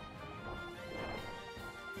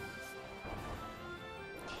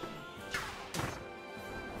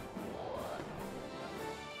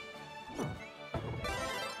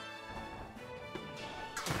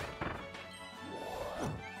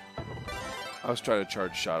 I was trying to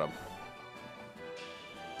charge shot him.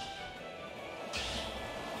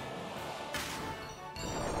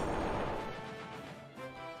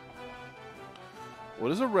 What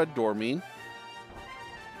does a red door mean?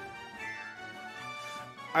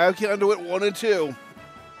 I can undo it 1 and 2.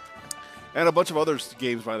 And a bunch of other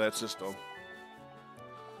games by that system.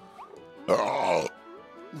 Oh.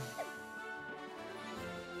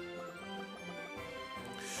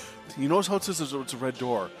 You notice how it says it's a red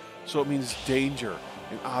door, so it means danger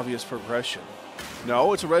and obvious progression.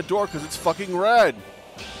 No, it's a red door because it's fucking red.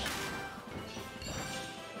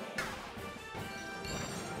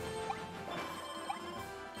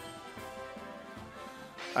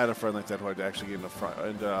 I had a friend like that who I'd actually get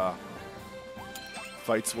into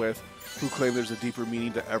fights with, who claimed there's a deeper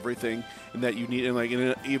meaning to everything, and that you need, and like,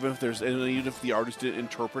 even if the artist didn't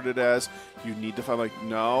interpret it as, you need to find, like,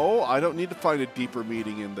 no, I don't need to find a deeper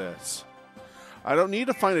meaning in this. I don't need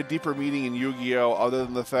to find a deeper meaning in Yu-Gi-Oh! Other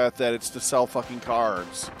than the fact that it's to sell fucking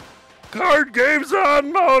cards. Card games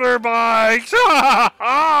on motorbikes!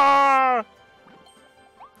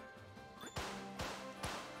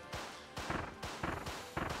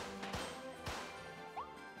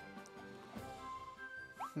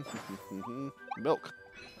 Milk.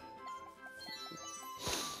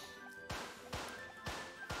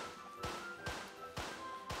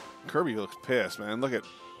 Kirby looks pissed, man. Look at.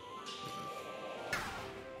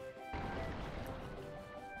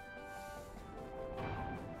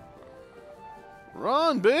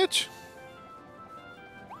 Run, bitch!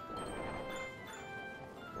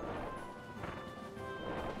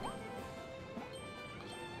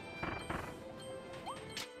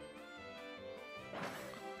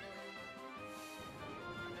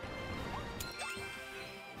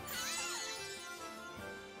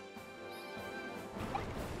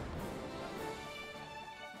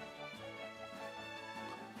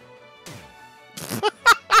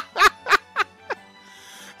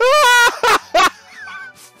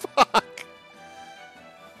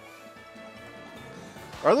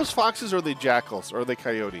 Are those foxes or are they jackals or are they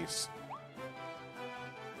coyotes?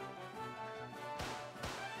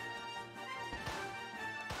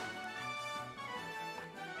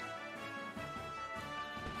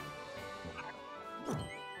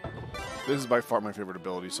 This is by far my favorite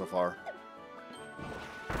ability so far.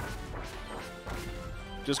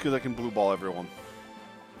 Just because I can blue ball everyone.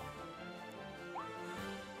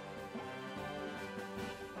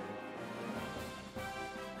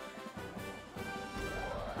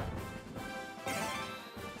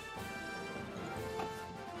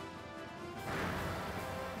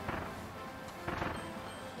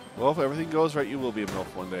 Well, if everything goes right, you will be a MILF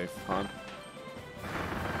one day, hon.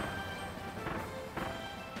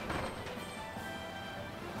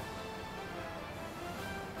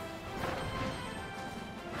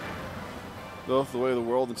 Though, the way the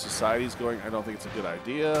world and society is going, I don't think it's a good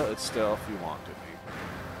idea. It's still if you want to be.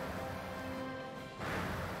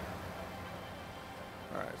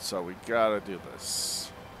 Alright, so we gotta do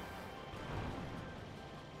this.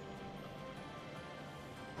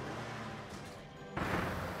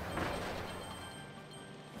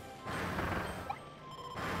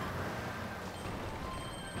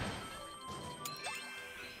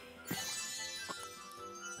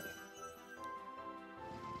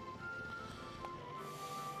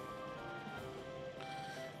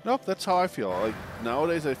 Nope, that's how I feel. Like,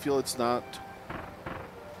 nowadays I feel it's not...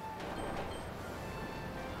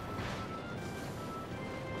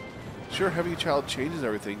 Sure, having a child changes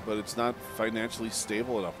everything, but it's not financially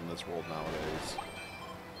stable enough in this world nowadays.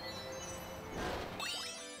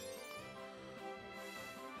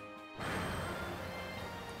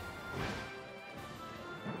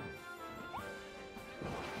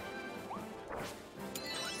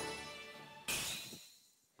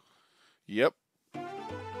 Yep.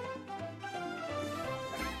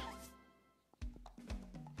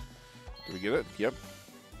 Did we get it? Yep.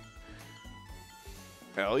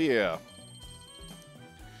 Hell yeah.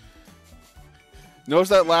 Notice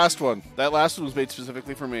that last one. That last one was made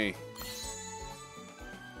specifically for me.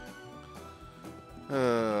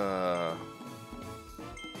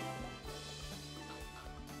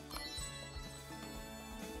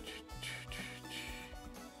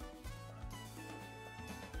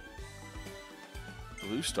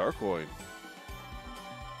 Blue star coin.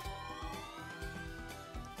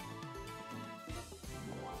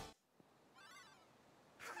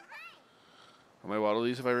 Am I waddle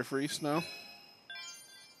these if I refreeze now?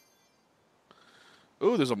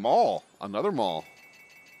 Ooh, there's a mall. Another mall.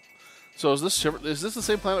 So is this the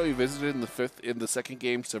same planet we visited in the second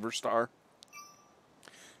game, Shiver Star?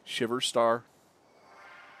 Shiver Star.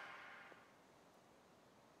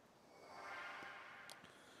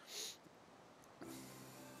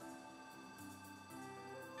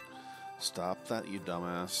 Stop that, you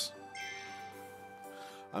dumbass.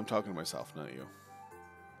 I'm talking to myself, not you.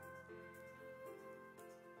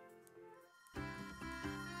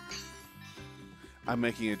 I'm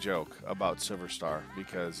making a joke about Silver Star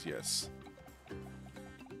because, yes.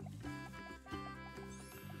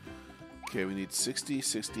 Okay, we need 60,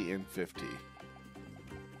 60, and 50.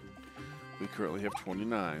 We currently have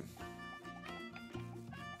 29.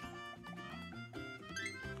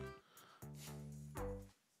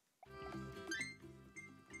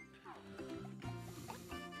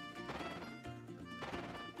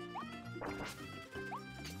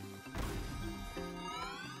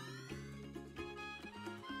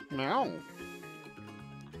 Meow.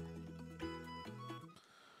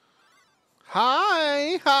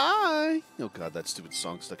 Hi, hi. Oh god, that stupid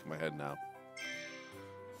song's stuck in my head now.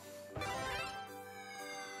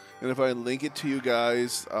 And if I link it to you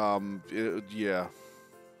guys, yeah.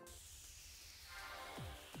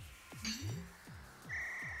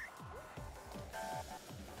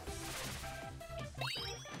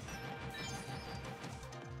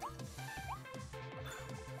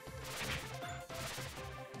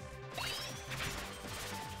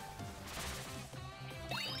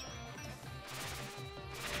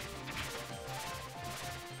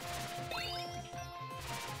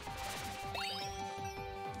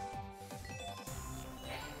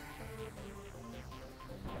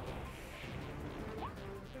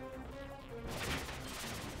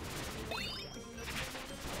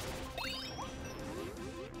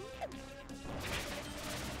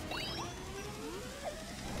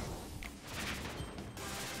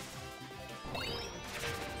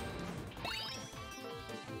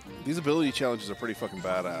 These ability challenges are pretty fucking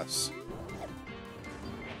badass.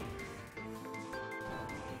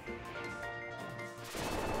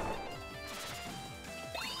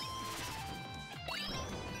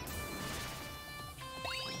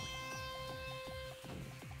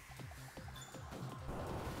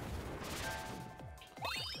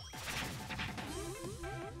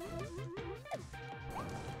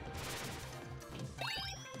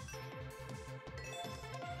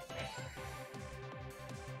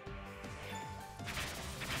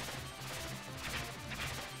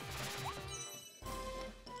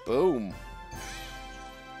 Boom.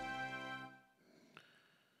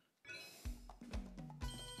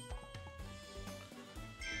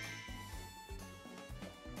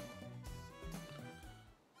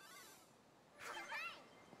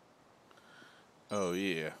 Oh,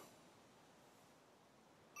 yeah.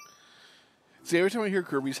 See, every time I hear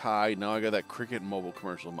Kirby's High, now I got that Cricket Mobile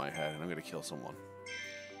commercial in my head, and I'm going to kill someone.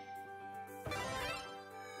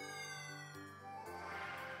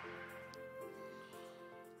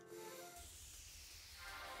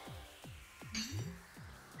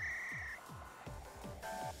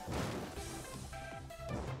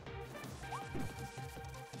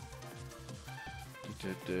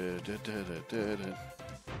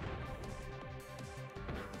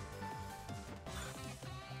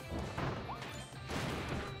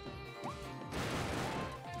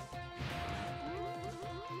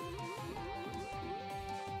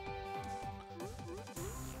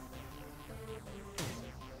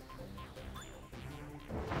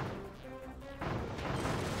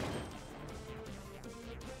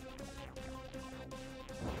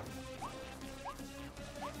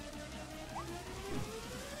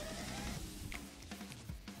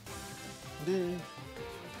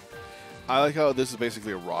 I like how this is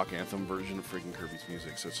basically a rock anthem version of freaking Kirby's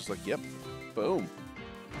music, so it's just like, yep, boom.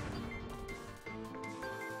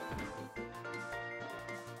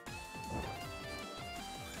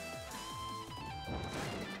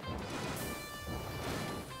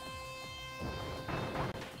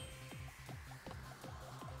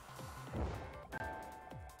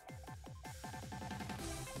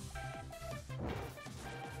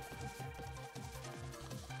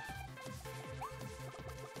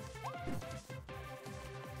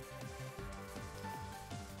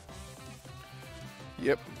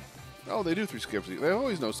 Yep. Oh, they do 3 skips. They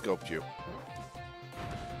always no scoped you.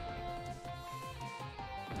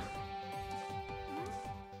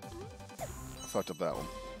 I fucked up that one.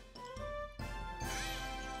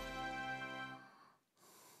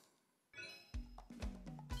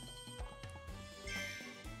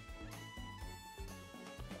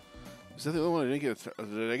 Is that the only one I didn't get?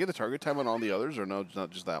 Did I get the target time on all the others, or no, not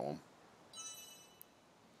just that one?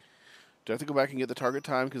 Do I have to go back and get the target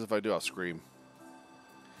time? Because if I do, I'll scream.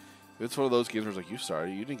 It's one of those games where it's like,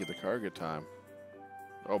 you didn't get the target time.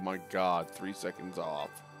 Oh my god, 3 seconds off.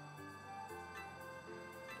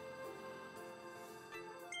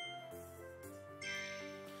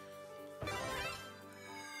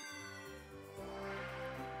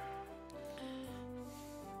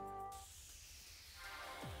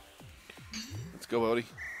 Go, Bodie.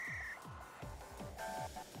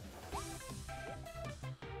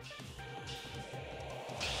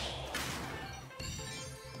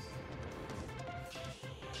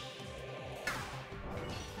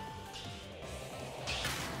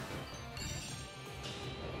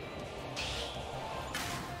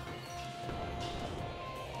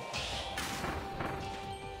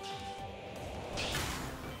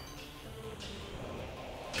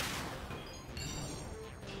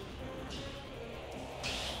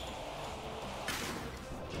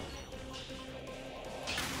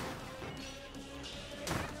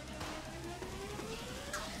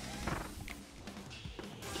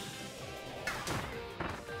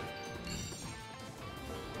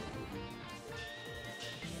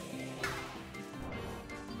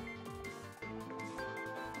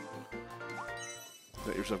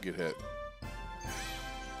 Let yourself get hit.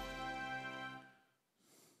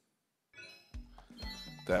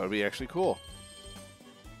 That would be actually cool.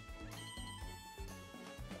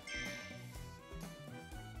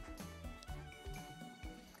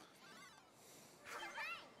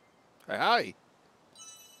 Hi, hi.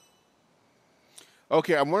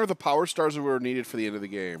 Okay, I'm wondering if the power stars were needed for the end of the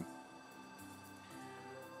game.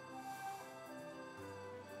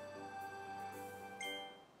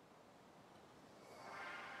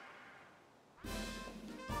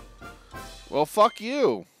 Well, fuck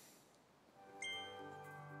you.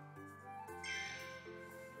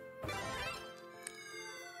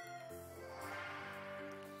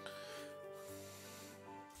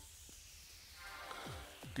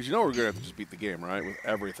 Because you know we're going to have to just beat the game, right? With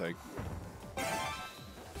everything.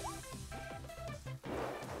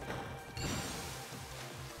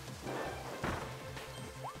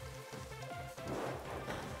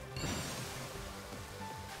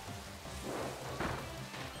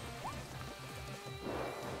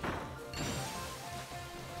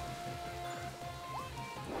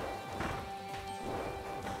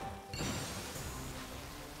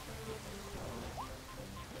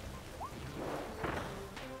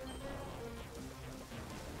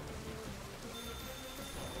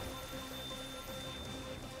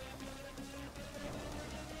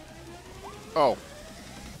 Oh.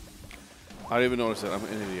 I didn't even notice it. I'm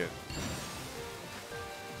an idiot.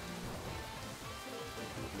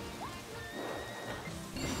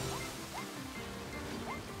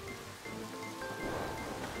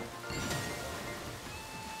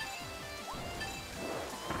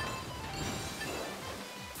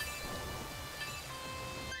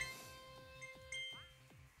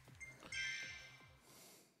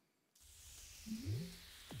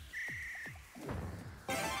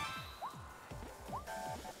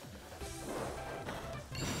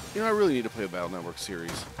 You know, I really need to play a Battle Network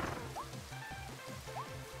series.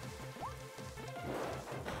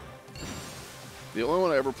 The only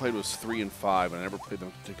one I ever played was 3 and 5, and I never played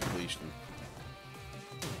them to completion.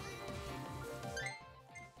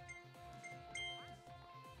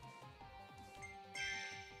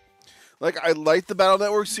 Like, I liked the Battle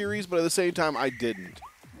Network series, but at the same time, I didn't.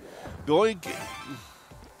 The only...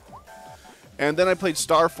 And then I played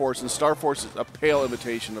Star Force, and Star Force is a pale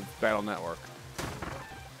imitation of Battle Network.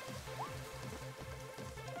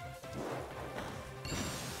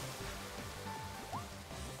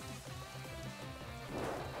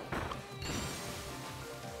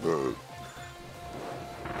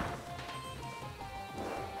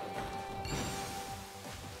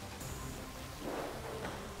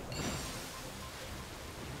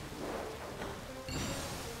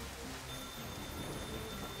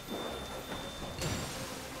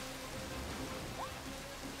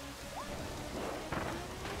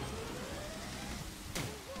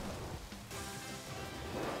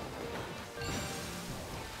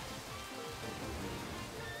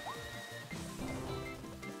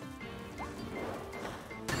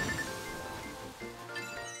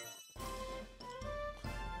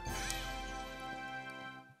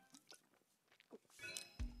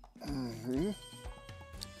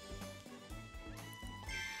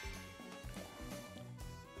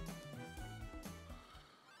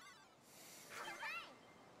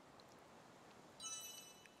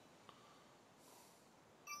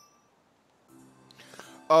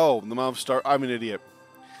 Oh, the amount of stars. I'm an idiot.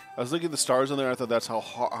 I was looking at the stars on there. I thought that's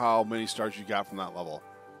how many stars you got from that level.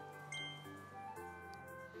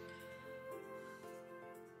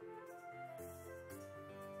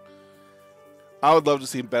 I would love to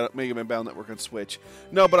see Mega Man Battle Network on Switch.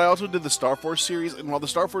 No, but I also did the Star Force series, and while the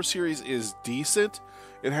Star Force series is decent,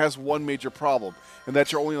 it has one major problem, and that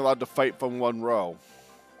you're only allowed to fight from one row.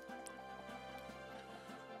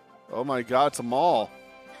 Oh my god, it's a mall.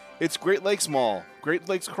 It's Great Lakes Mall. Great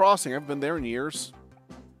Lakes Crossing. I haven't been there in years.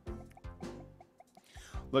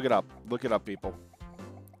 Look it up. Look it up, people.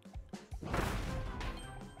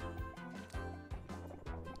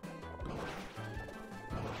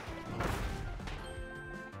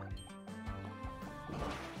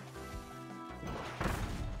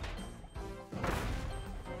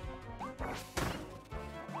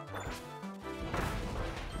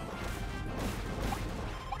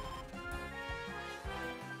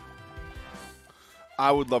 I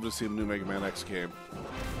would love to see a new Mega Man X game.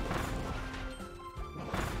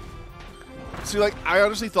 See, like, I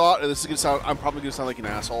honestly thought, and this is gonna sound, I'm probably gonna sound like an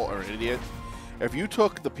asshole or an idiot. If you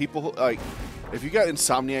took the people, like, if you got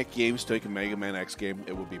Insomniac Games to make a Mega Man X game,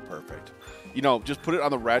 it would be perfect. You know, just put it on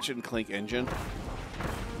the Ratchet and Clank engine.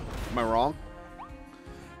 Am I wrong?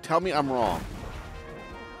 Tell me I'm wrong.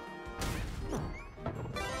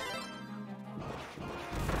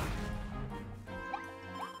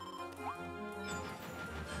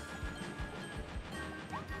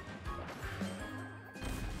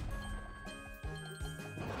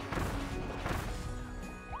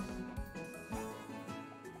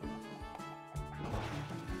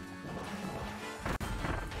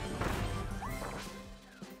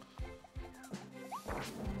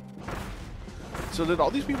 So did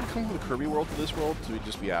all these people come from the Kirby world to this world to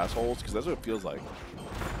just be assholes? Because that's what it feels like.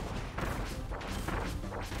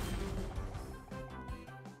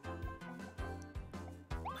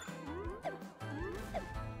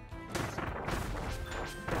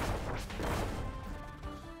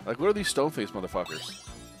 Like, what are these stone-faced motherfuckers?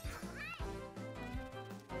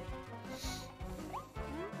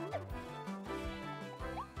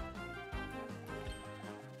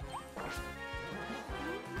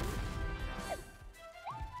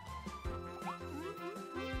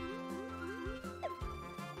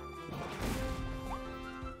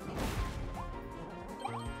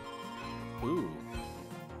 Ooh.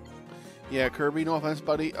 Yeah, Kirby, no offense,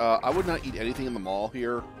 buddy. I would not eat anything in the mall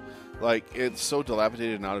here. Like, it's so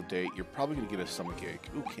dilapidated and out of date, you're probably going to get a stomachache.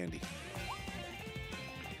 Ooh, candy.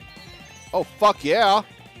 Oh, fuck yeah!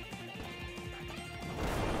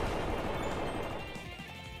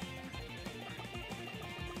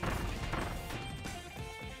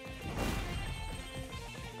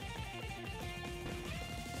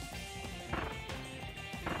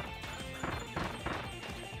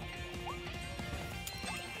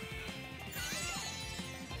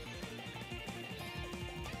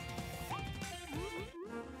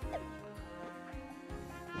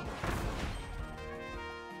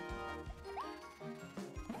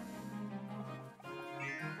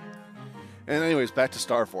 And anyways, back to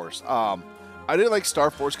Star Force. I didn't like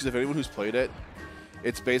Star Force because if anyone who's played it,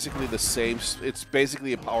 it's basically the same. It's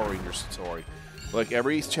basically a Power Rangers story. Like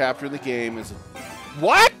every chapter in the game is.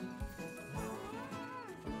 What?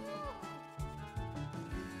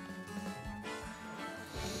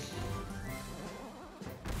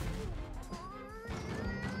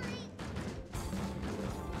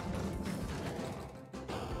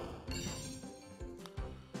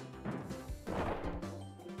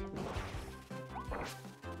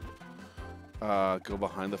 Go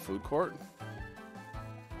behind the food court.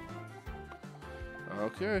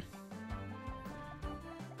 Okay.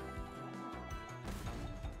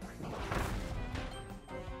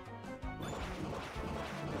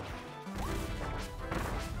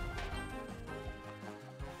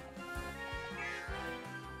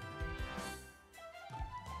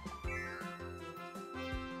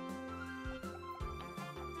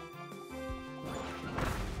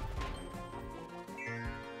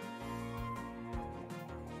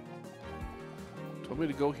 Told me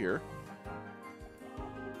to go here.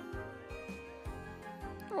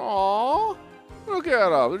 Aww, look at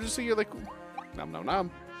them. They're just sitting here like, nom nom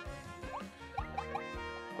nom.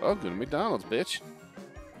 Oh, good McDonald's, bitch.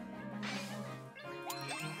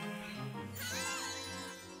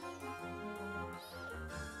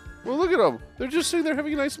 Well, look at them. They're just sitting there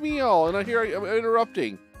having a nice meal, and I hear I'm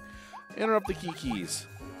interrupting. Interrupt the kikis.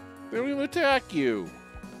 They don't even attack you.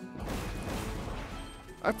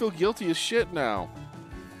 I feel guilty as shit now.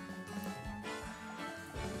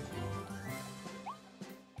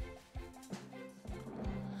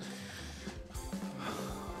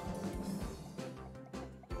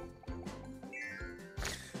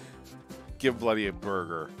 Give Bloody a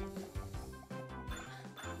burger.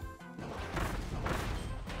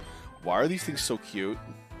 Why are these things so cute?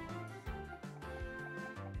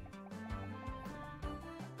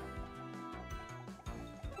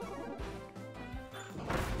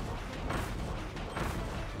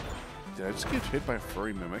 Did I just get hit by a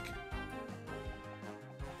furry mimic?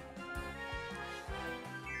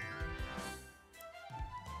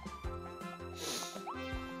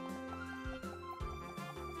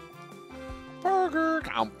 Burger!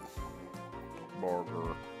 Ow.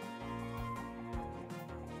 Grr.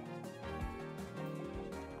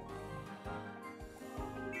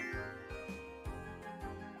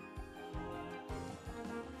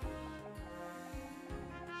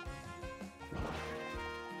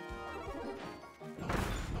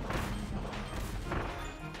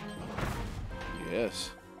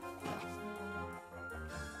 Yes.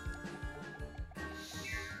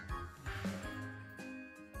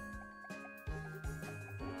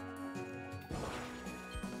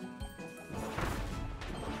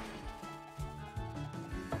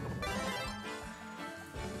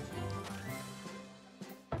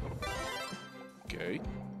 Okay.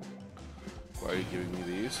 Why are you giving me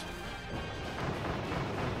these?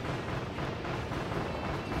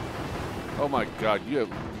 Oh my god, you have...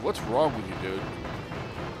 What's wrong with you, dude?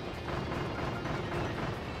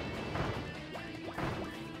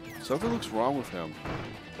 Something looks wrong with him.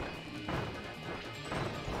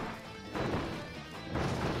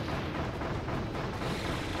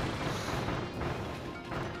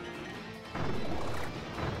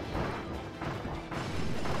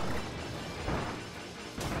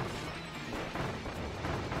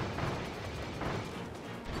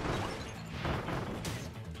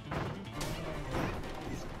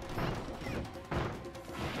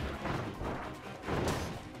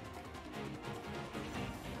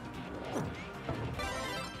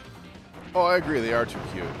 Oh, I agree. They are too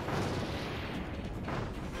cute.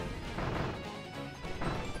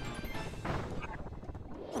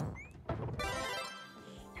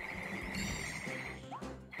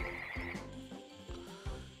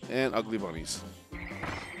 And ugly bunnies.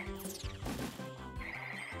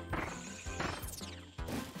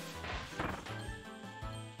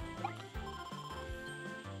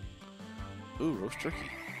 Ooh, roast turkey.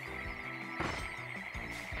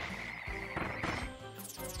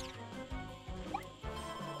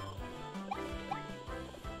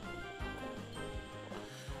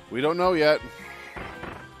 We don't know yet.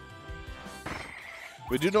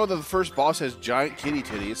 We do know that the first boss has giant kitty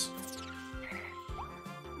titties.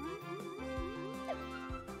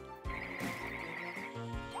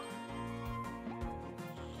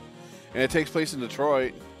 And it takes place in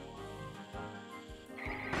Detroit.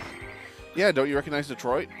 Yeah, don't you recognize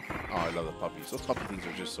Detroit? Oh, I love the puppies. Those puppy things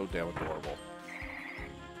are just so damn adorable.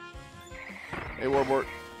 Hey, Warbort.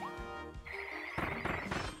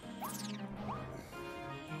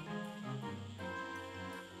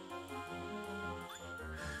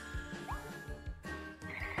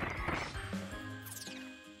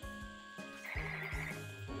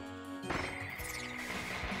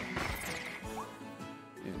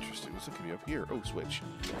 Interesting. What's looking me up here? Oh, switch.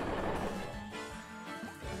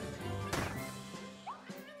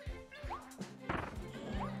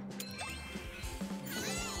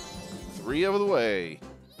 Three over the way.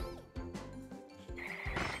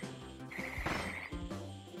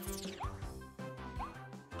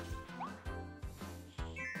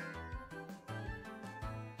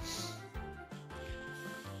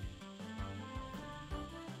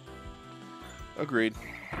 Agreed.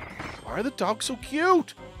 Why are the dogs so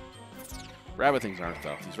cute? Rabbit things aren't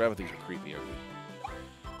though. These rabbit things are creepy, ugly.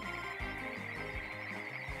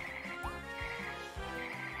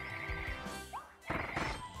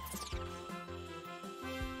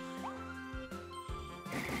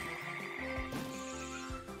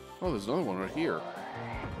 Oh, there's another one right here.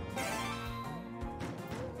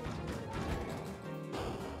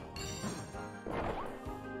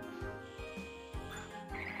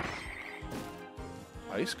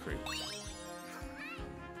 Ice cream.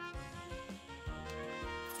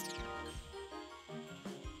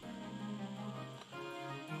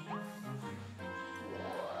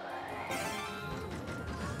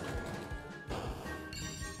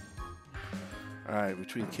 Alright,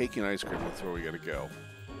 between cake and ice cream, that's where we gotta go.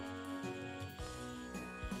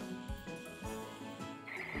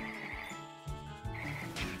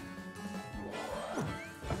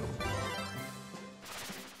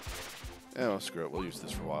 Oh, screw it. We'll use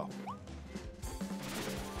this for a while.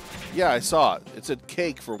 Yeah, I saw it. It said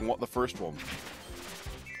cake for the first one.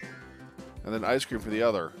 And then ice cream for the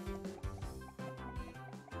other.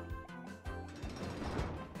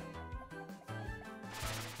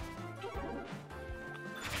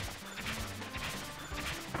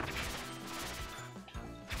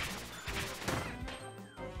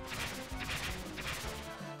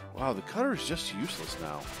 Wow, the cutter is just useless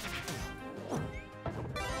now.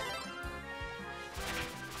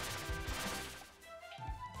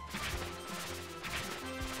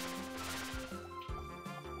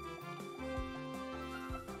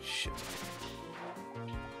 Shit.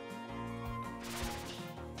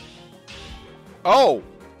 Oh!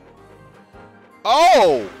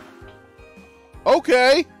 Oh!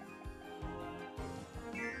 Okay.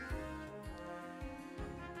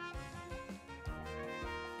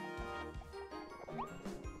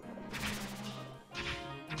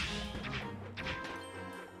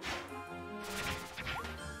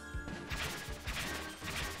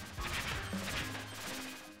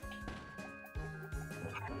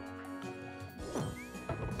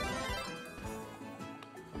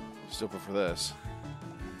 Stupid for this.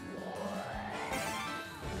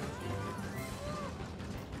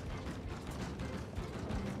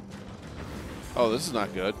 Oh, this is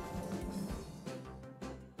not good.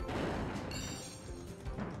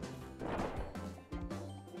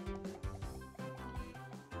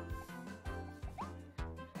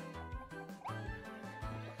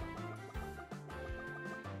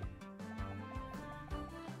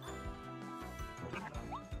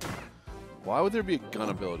 Why would there be a gun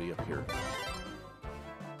ability up here?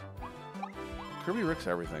 Kirby wrecks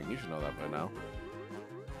everything. You should know that by now.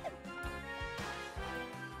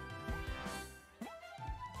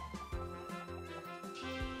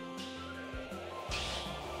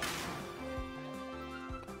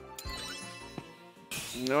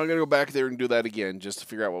 Now I'm gonna go back there and do that again just to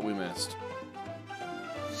figure out what we missed.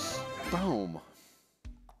 Boom.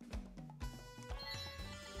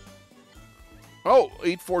 Oh,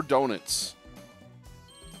 8-4 donuts.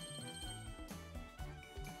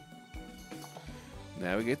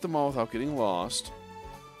 Navigate the mall without getting lost.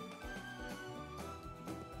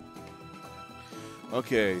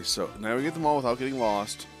 Okay, so navigate the mall without getting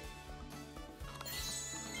lost.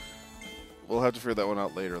 We'll have to figure that one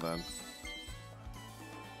out later then.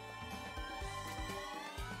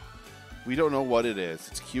 We don't know what it is.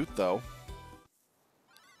 It's cute though.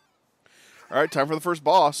 Alright, time for the first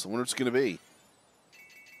boss. I wonder what it's going to be.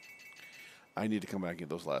 I need to come back and get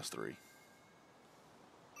those last three.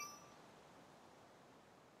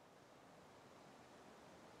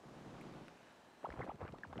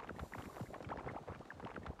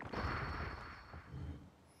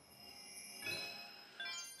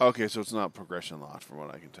 Okay, so it's not progression locked from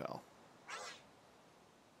what I can tell.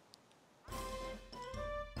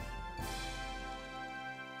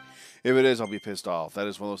 If it is, I'll be pissed off. That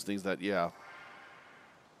is one of those things that, yeah.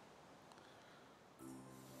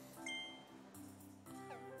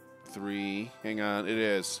 Three. Hang on. It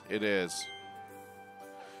is. It is.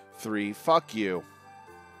 3. Fuck you.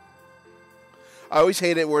 I always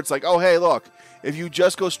hate it where it's like, oh, hey, look. If you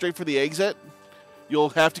just go straight for the exit, you'll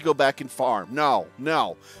have to go back and farm. No,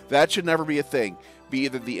 no. That should never be a thing. Be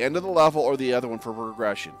either the end of the level or the other one for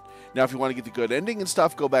progression. Now, if you want to get the good ending and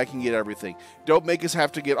stuff, go back and get everything. Don't make us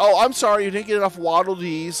have to get, oh, I'm sorry, you didn't get enough Waddle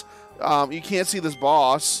Dees. You can't see this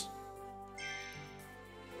boss.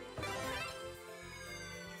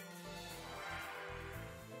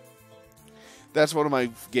 That's one of my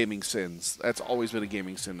gaming sins. That's always been a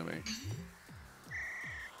gaming sin to me.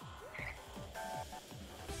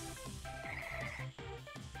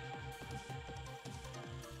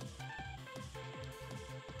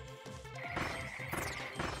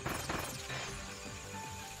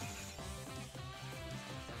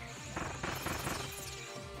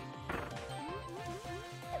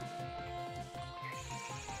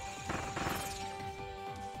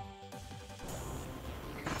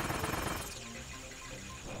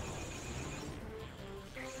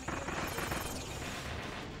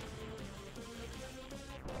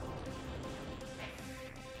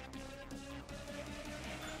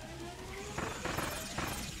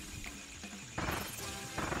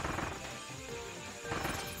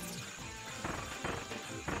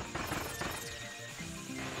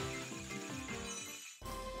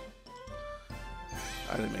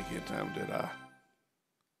 I didn't make it in time, did I?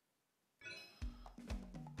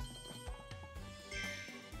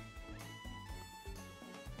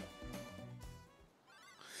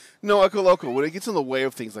 No, Echo Loco, when it gets in the way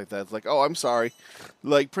of things like that, it's like, oh, I'm sorry.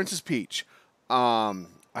 Like Princess Peach. I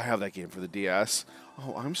have that game for the DS.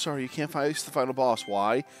 Oh, I'm sorry, you can't face the final boss.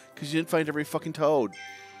 Why? Because you didn't find every fucking toad.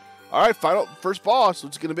 Alright, first boss.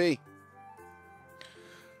 What's it going to be?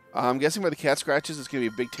 I'm guessing by the cat scratches, it's going to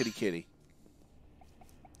be a big titty kitty.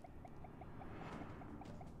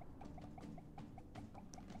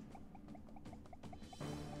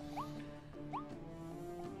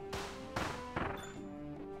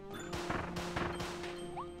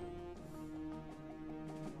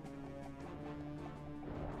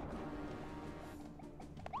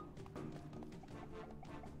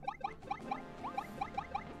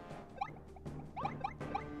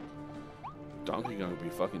 Donkey Kong would be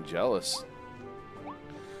fucking jealous.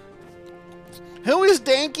 Who is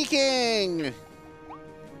Donkey King?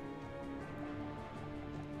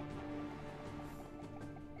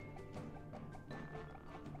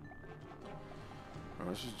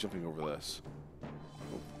 was just jumping over this.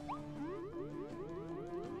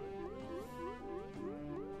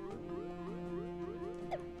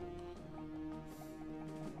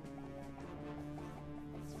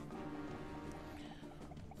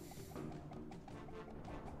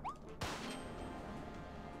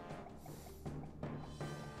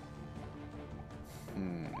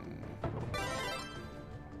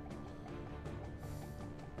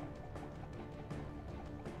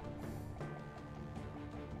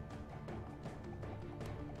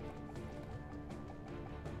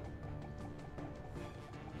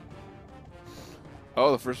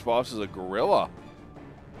 Oh, the first boss is a gorilla.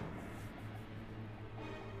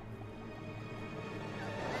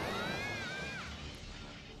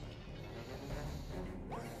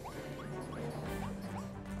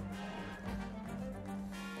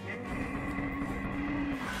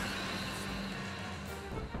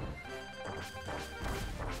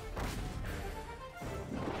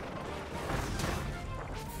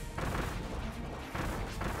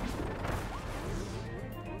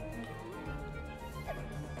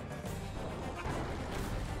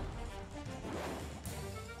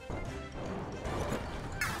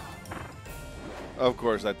 Of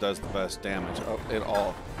course, that does the best damage of it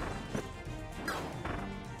all.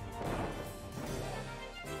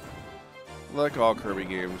 Like all Kirby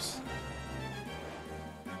games.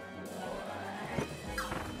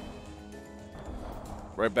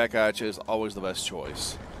 Right back at you is always the best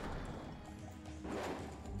choice.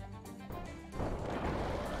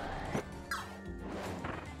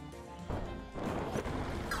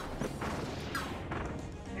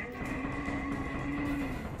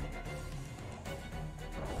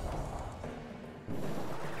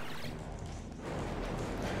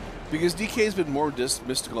 Because DK's been more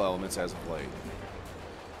mystical elements as of late.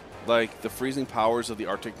 Like the freezing powers of the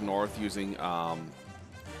Arctic North using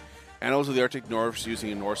Annals of the Arctic North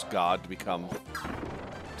using a Norse god to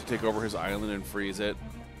take over his island and freeze it.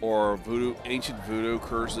 Or ancient voodoo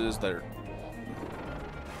curses that are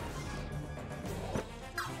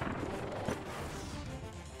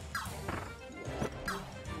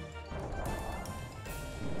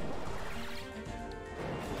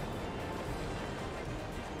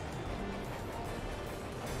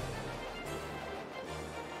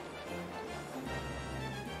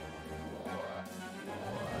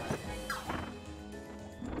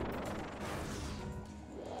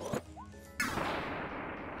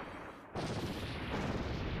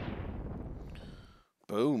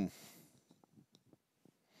boom.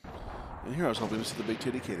 And here I was hoping to see the big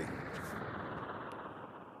titty kitty.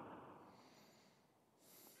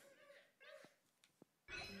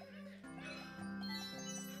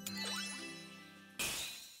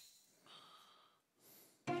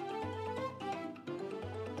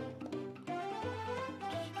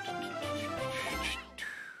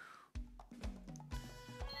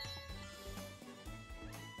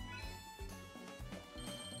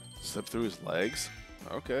 Slip through his legs?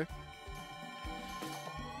 Okay.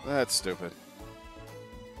 That's stupid.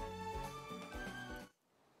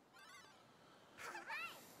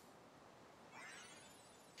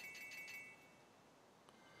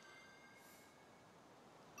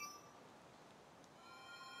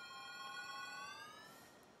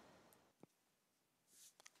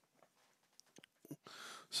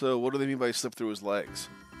 So what do they mean by slip through his legs?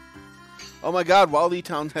 Oh my god, Wildly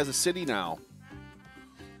Town has a city now.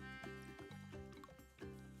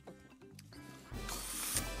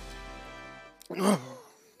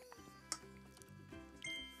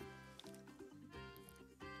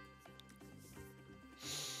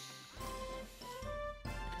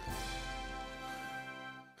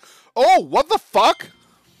 Oh, what the fuck?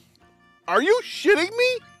 Are you shitting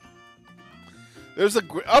me? There's an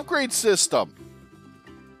upgrade system.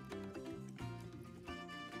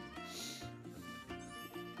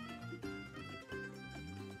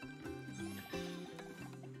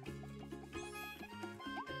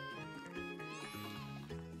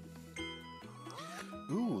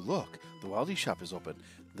 Ooh, look. The Wildy shop is open.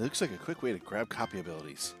 It looks like a quick way to grab copy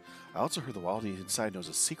abilities. I also heard the Wildy inside knows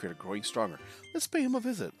a secret of growing stronger. Let's pay him a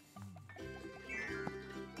visit.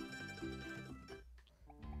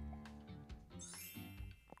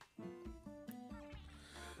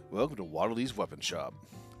 Welcome to Waddledee's Weapon Shop.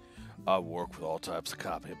 I work with all types of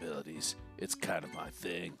copy abilities. It's kind of my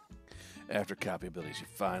thing. After copy abilities you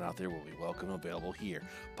find out there will be welcome and available here.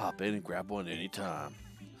 Pop in and grab one anytime.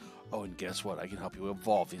 Oh, and guess what? I can help you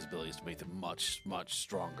evolve these abilities to make them much, much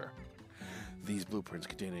stronger. These blueprints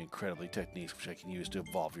contain incredibly techniques which I can use to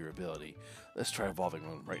evolve your ability. Let's try evolving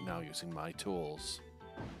one right now using my tools.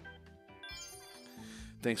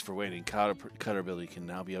 Thanks for waiting. Cutter ability can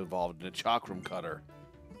now be evolved into Chakram Cutter.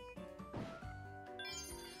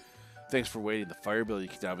 Thanks for waiting. The fire ability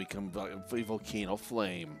can now become a volcano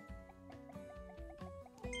flame.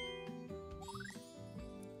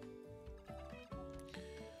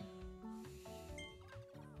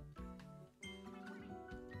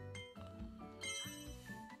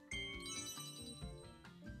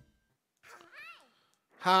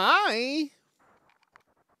 Hi.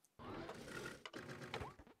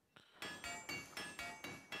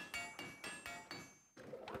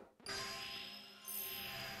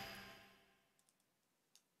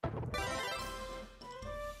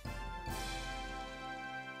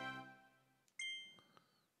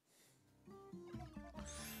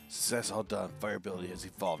 Success all done. Fire ability has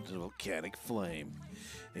evolved into a volcanic flame.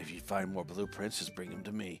 If you find more blueprints, just bring them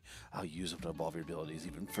to me. I'll use them to evolve your abilities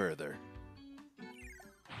even further.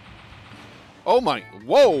 Oh my,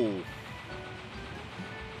 whoa!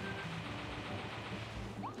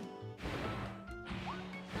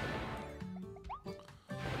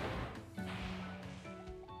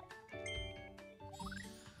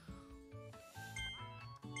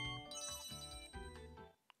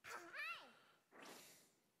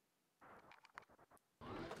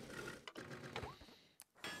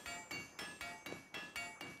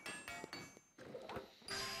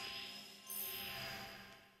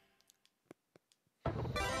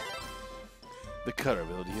 The cutter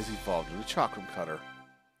ability has evolved into a chakram cutter.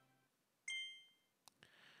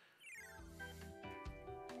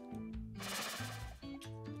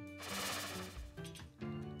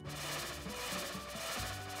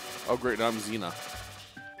 Oh great, now I'm Xena.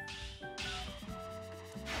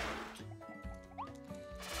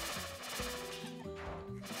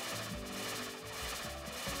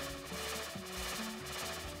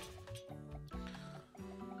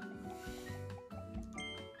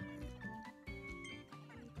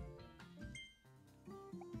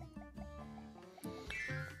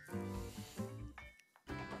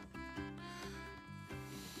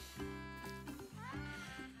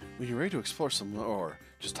 When you're ready to explore some more,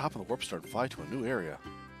 just hop on the warp star and fly to a new area.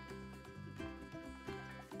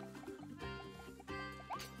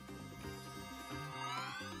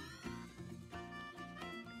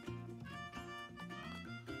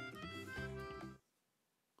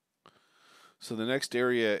 So the next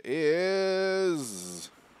area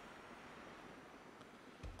is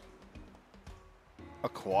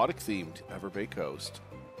aquatic themed Ever Bay Coast.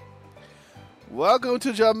 Welcome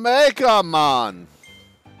to Jamaica, man!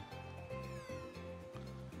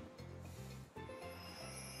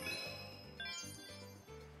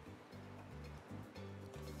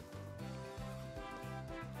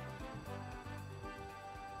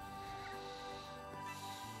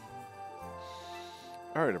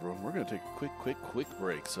 Alright everyone, we're going to take a quick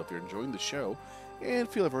break, so if you're enjoying the show and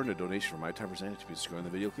feel I've earned a donation from my time presented to be destroying the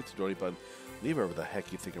video, click the donate button, leave whatever the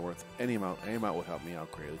heck you think are worth. Any amount would help me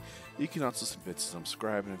out greatly. You can also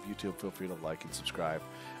subscribe, and if YouTube, feel free to like and subscribe.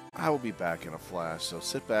 I will be back in a flash, so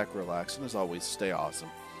sit back, relax, and as always, stay awesome.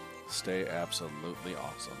 Stay absolutely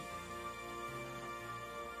awesome.